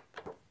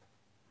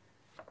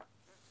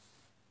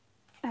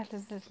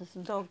 There's this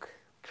dog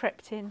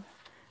crept in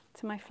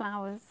to my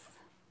flowers.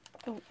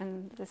 Oh,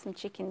 and there's some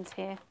chickens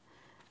here.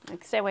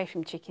 Like, stay away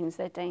from chickens,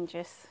 they're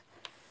dangerous.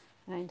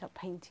 I end up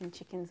painting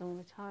chickens all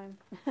the time.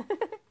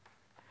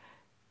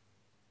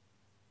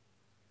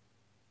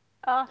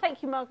 Oh,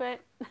 thank you,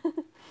 Margaret.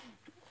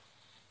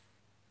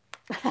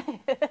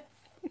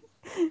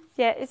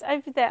 Yeah, it's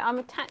over there. I'm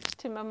attached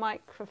to my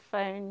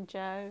microphone,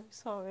 Joe.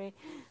 Sorry,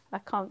 I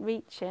can't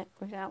reach it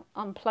without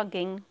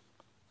unplugging.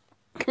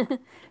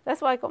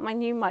 That's why I got my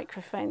new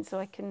microphone, so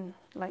I can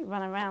like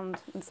run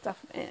around and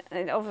stuff.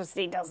 It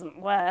obviously doesn't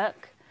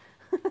work.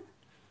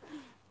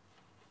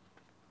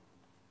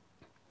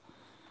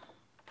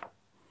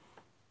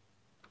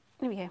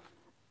 There we go.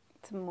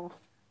 Some more.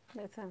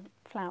 There's some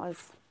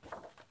flowers.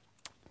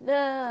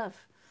 Love.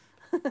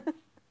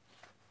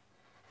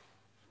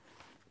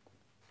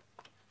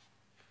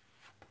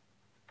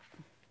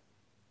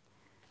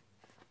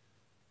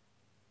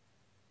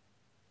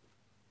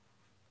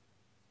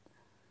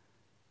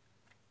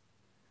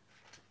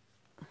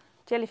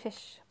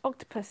 Jellyfish,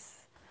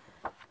 octopus.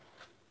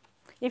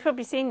 You've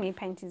probably seen me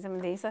painting some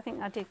of these. I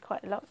think I did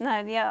quite a lot.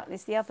 No,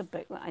 it's the other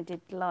book that I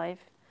did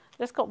live.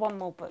 Just got one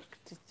more book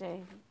to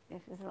do.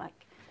 If it's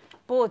like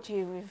bored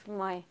you with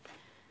my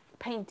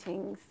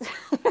paintings.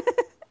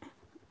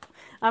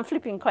 I'm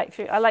flipping quite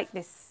through. I like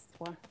this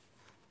one.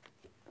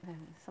 There's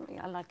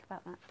something I like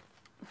about that.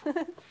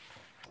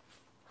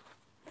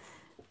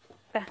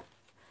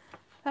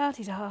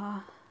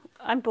 Da-de-da.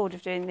 I'm bored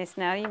of doing this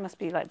now. You must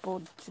be like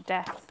bored to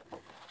death.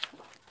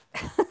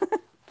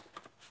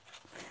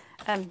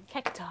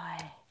 Cacti.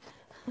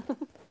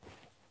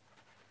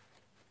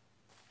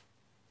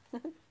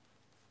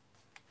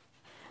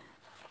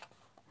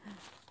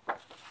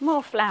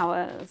 More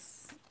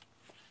flowers.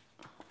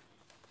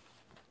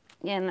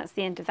 Yeah, and that's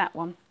the end of that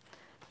one.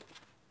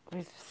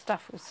 With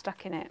stuff was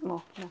stuck in it,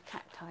 more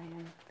cacti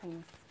and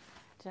things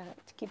to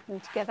keep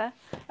them together.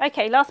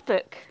 Okay, last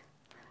book.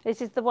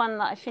 This is the one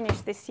that I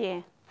finished this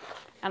year,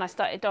 and I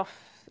started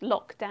off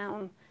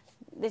lockdown.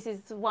 This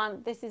is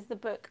the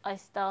book I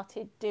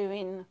started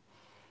doing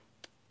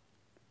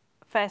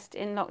first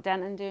in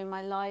lockdown and doing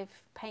my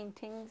live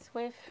paintings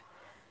with.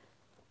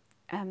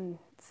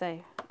 So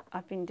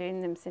I've been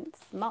doing them since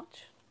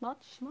March,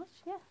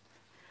 yeah.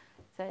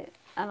 So,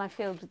 and I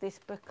filled this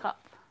book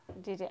up,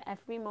 did it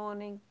every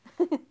morning,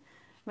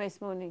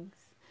 most mornings.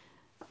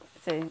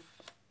 So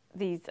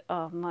these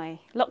are my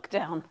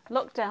lockdown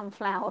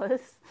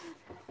flowers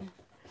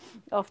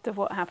after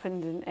what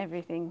happened and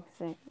everything.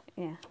 So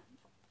yeah,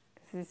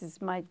 this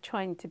is my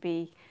trying to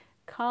be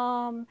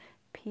calm,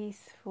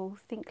 peaceful,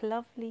 think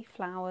lovely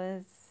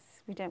flowers.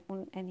 We don't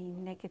want any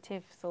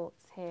negative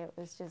thoughts here. It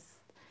was just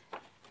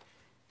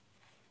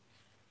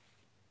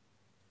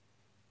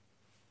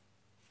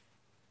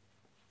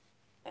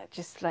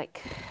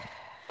like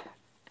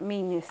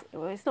meaningless.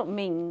 Well, it's not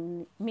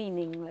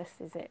meaningless,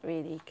 is it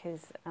really?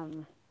 Because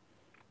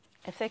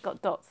if they've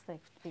got dots,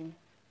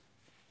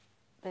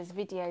 there's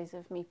videos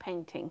of me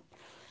painting.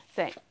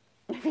 So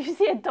if you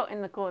see a dot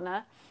in the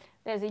corner,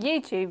 there's a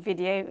YouTube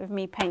video of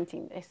me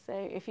painting this. So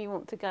if you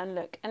want to go and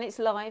look, and it's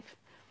live.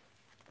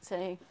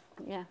 So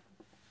yeah,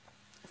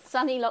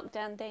 sunny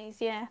lockdown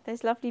days. Yeah,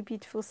 there's lovely,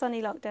 beautiful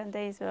sunny lockdown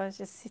days where I was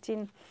just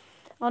sitting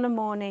on a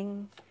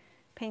morning,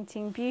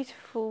 painting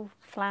beautiful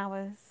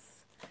flowers,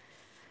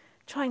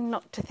 trying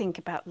not to think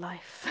about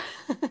life.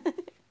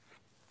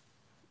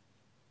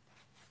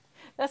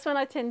 That's when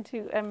I tend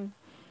to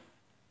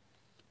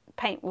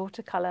paint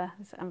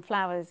watercolours and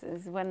flowers,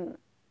 is when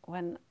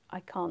I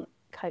can't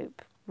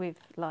cope with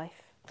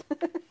life.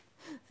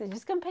 So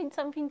just go and paint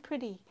something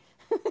pretty.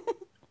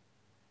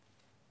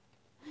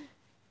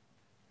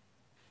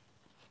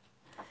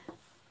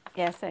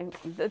 Yeah, so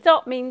the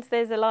dot means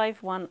there's a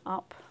live one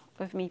up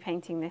of me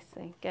painting this.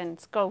 So go and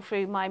scroll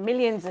through my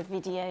millions of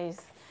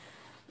videos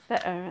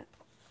that are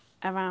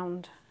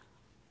around.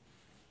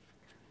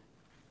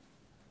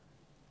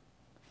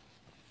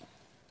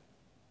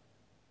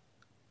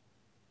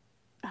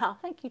 Oh,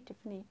 thank you,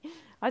 Tiffany.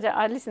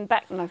 I listen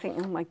back and I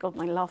think, oh my God,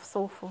 my laugh's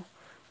awful.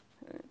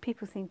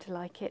 People seem to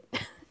like it.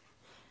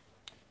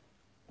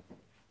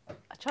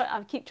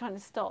 I keep trying to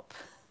stop.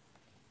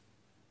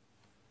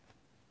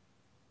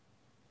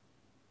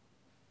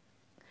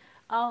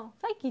 Oh,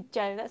 thank you,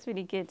 Joe. That's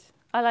really good.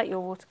 I like your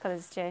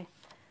watercolours, Joe.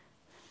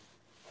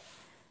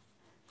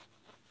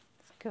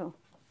 It's cool.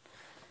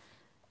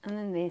 And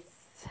then this.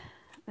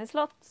 There's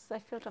lots. I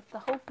filled up the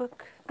whole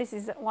book. This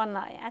is one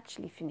that I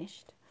actually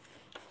finished.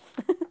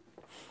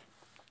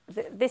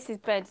 This is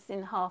birds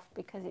in half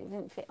because it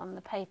didn't fit on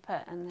the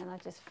paper, and then I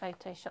just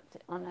photoshopped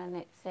it on, and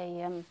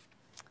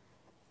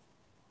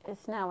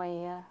it's now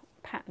a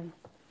pattern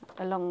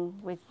along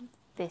with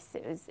this.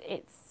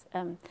 It's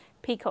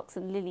peacocks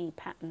and lily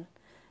pattern,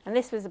 and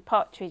this was a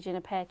partridge in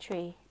a pear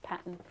tree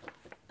pattern.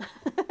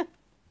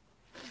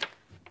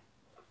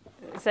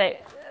 So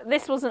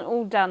this wasn't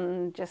all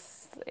done,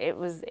 just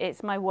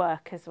it's my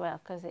work as well,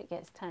 because it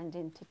gets turned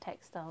into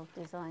textile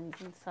designs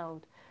and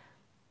sold.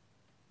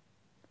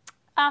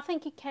 Ah,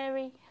 thank you,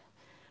 Kerry.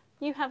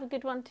 You have a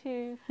good one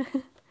too.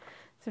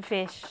 Some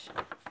fish,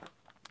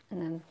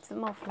 and then some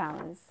more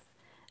flowers.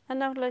 And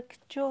now look,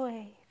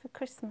 joy for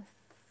Christmas.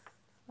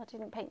 I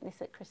didn't paint this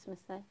at Christmas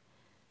though.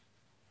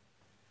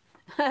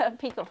 A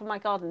peacock from my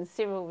garden,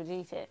 Cyril would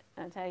eat it,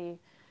 I tell you.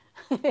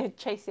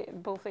 Chase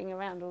it, bullfing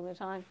around all the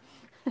time.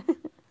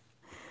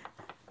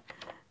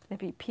 There'd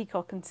be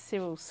peacock and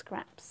Cyril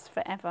scraps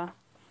forever.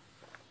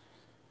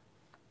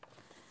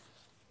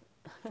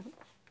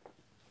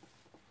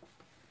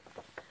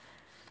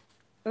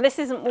 This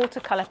isn't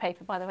watercolour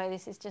paper, by the way,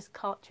 this is just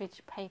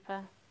cartridge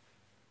paper.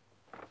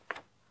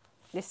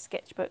 This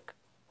sketchbook.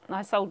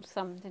 I sold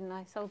some, didn't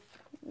I? Sold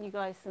you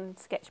guys some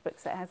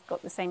sketchbooks that has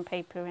got the same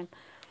paper in.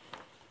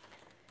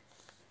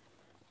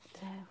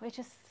 So we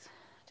just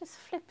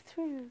flip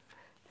through.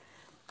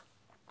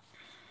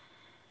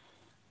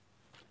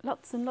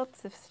 Lots and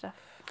lots of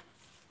stuff.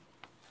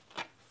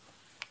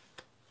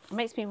 It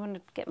makes me want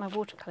to get my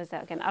watercolours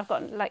out again. I've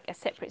got like a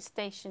separate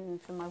station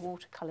for my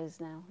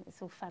watercolours now.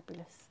 It's all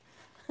fabulous.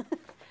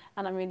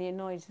 And I'm really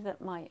annoyed that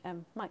my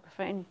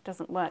microphone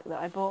doesn't work that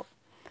I bought.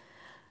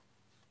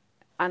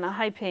 And I'm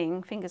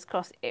hoping, fingers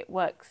crossed, it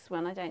works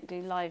when I don't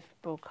do live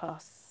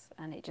broadcasts,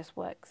 and it just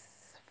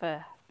works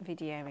for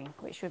videoing,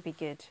 which would be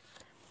good.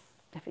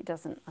 If it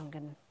doesn't, I'm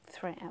going to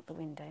throw it out the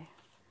window.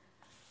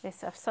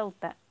 This, I've sold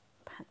that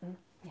pattern.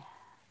 Yeah,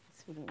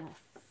 it's really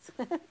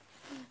nice.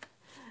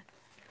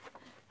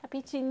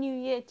 Happy New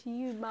Year to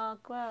you,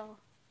 Mark. Well,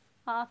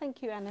 ah,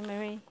 thank you, Anna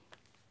Marie.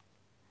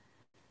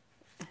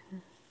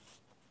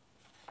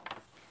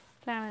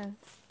 Flowers,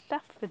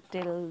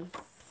 daffodils,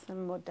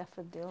 some more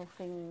daffodil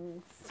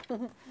things.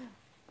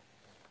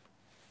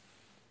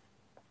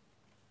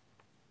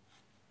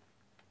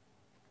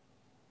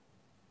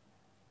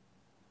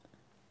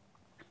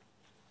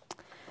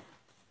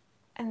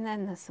 And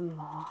then there's some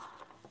more.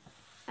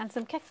 And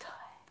some cacti.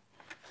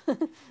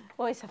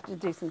 Always have to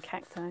do some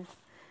cacti.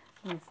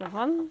 There's the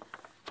one.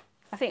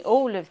 I think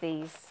all of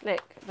these,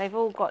 look, they've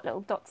all got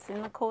little dots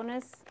in the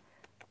corners.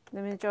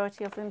 The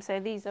majority of them. So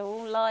these are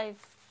all live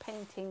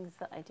paintings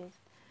that I did.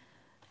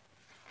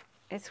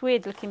 It's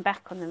weird looking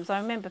back on them. So I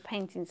remember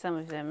painting some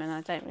of them and I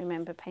don't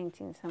remember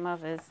painting some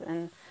others.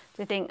 And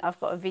to think I've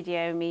got a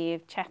video of me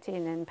of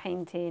chatting and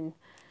painting.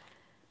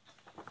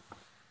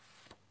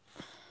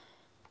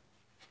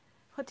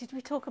 What did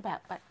we talk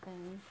about back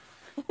then?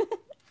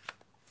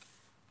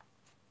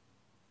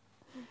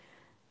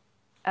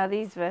 Oh,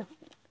 these were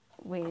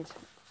weird.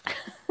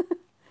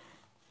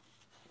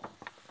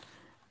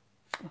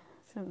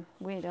 Some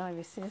weird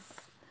irises.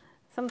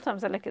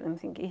 Sometimes I look at them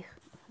and think, ew,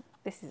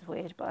 this is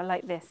weird, but I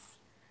like this.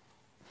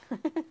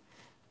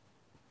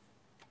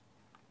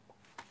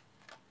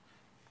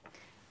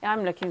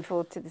 I'm looking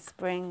forward to the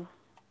spring.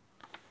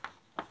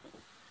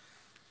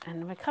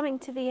 And we're coming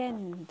to the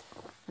end.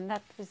 And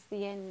that was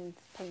the end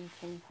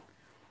painting.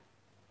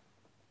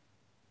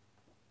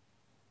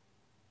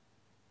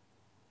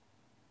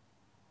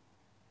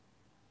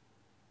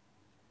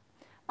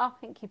 Oh,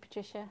 thank you,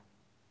 Patricia.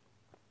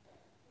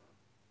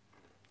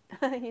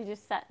 You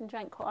just sat and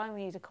drank coffee. I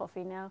need a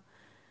coffee now.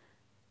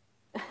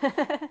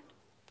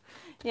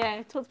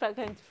 Yeah, talked about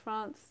going to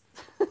France.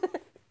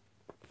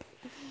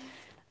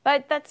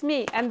 But that's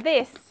me. And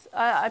this,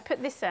 I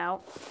put this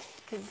out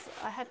because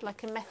I had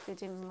like a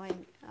method in my,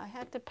 I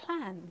had a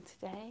plan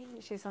today,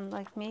 which is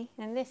unlike me.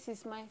 And this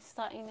is my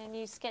starting a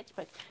new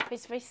sketchbook.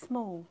 It's very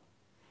small.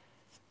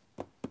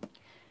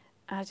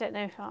 I don't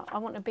know if I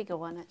want a bigger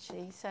one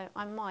actually, so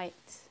I might.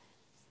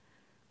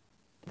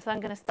 So I'm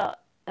going to start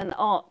an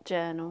art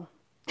journal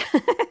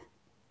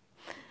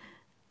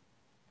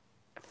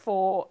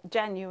for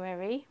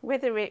January,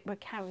 whether it will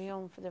carry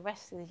on for the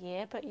rest of the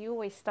year, but you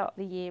always start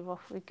the year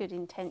off with good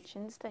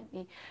intentions, don't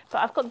you?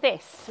 But I've got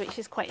this, which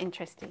is quite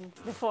interesting,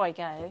 before I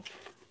go.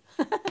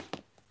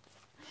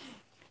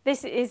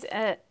 This is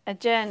a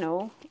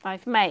journal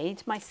I've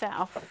made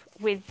myself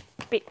with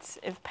bits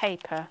of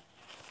paper,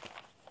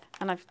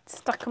 and I've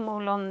stuck them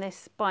all on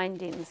this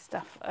binding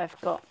stuff I've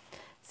got.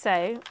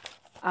 So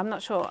I'm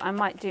not sure, I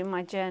might do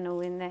my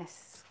journal in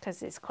this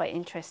because it's quite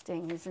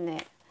interesting, isn't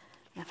it?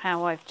 Of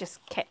how I've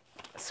just kept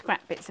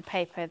scrap bits of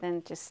paper,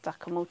 then just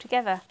stuck them all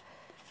together.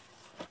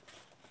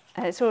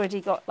 And it's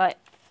already got like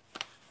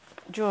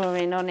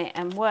drawing on it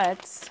and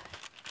words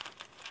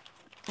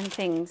and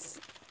things.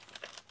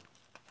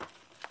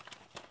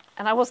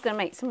 And I was going to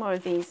make some more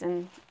of these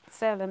and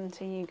sell them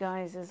to you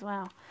guys as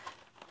well,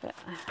 but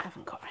I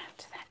haven't got around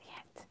to that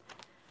yet.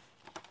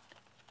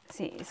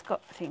 See, it's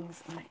got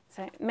things on it,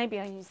 so maybe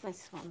I'll use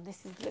this one.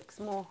 This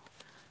looks more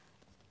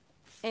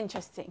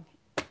interesting.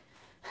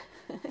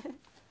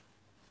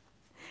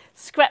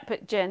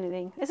 Scrapbook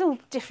journaling. There's all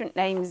different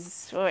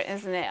names for it,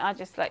 isn't it? I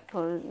just like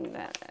calling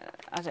it,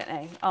 I don't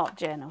know, art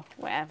journal,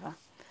 whatever.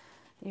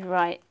 You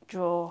write,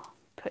 draw,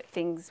 put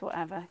things,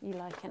 whatever you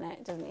like in it.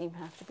 It doesn't even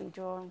have to be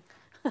drawing.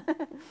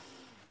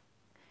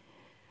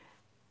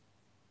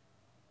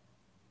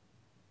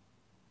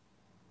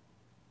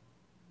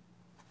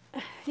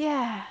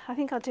 Yeah, I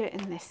think I'll do it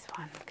in this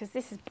one because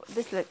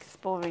this looks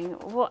boring.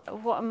 What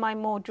am I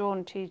more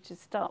drawn to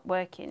start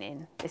working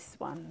in? This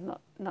one,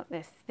 not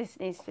this. This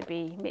needs to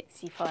be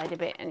Mitzi-fied a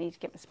bit. I need to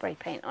get my spray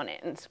paint on it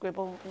and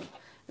scribble and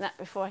that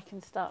before I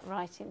can start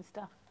writing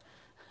stuff.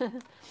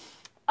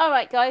 All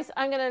right, guys,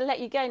 I'm going to let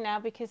you go now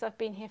because I've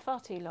been here far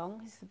too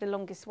long. This is the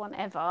longest one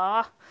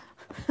ever.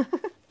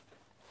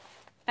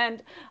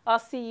 And I'll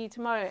see you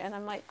tomorrow, and I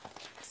might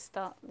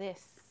start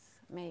this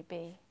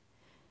maybe.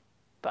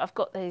 But I've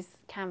got those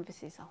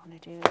canvases I want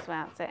to do as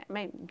well. So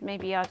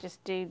maybe I'll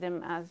just do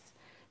them as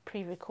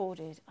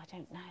pre-recorded. I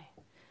don't know.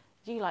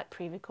 Do you like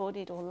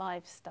pre-recorded or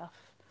live stuff?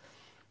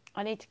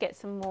 I need to get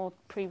some more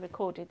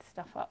pre-recorded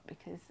stuff up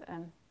because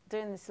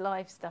doing this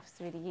live stuff's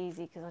really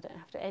easy because I don't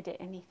have to edit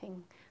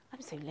anything.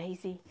 I'm so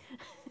lazy.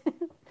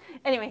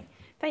 Anyway,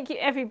 thank you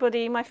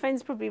everybody. My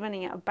phone's probably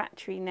running out of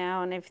battery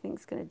now and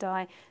everything's going to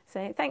die.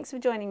 So thanks for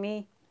joining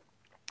me,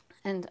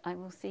 and I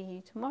will see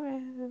you tomorrow.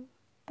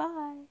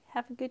 Bye.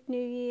 Have a good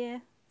new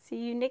year. See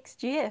you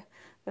next year.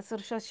 That's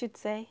what I should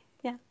say.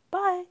 Yeah.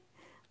 Bye.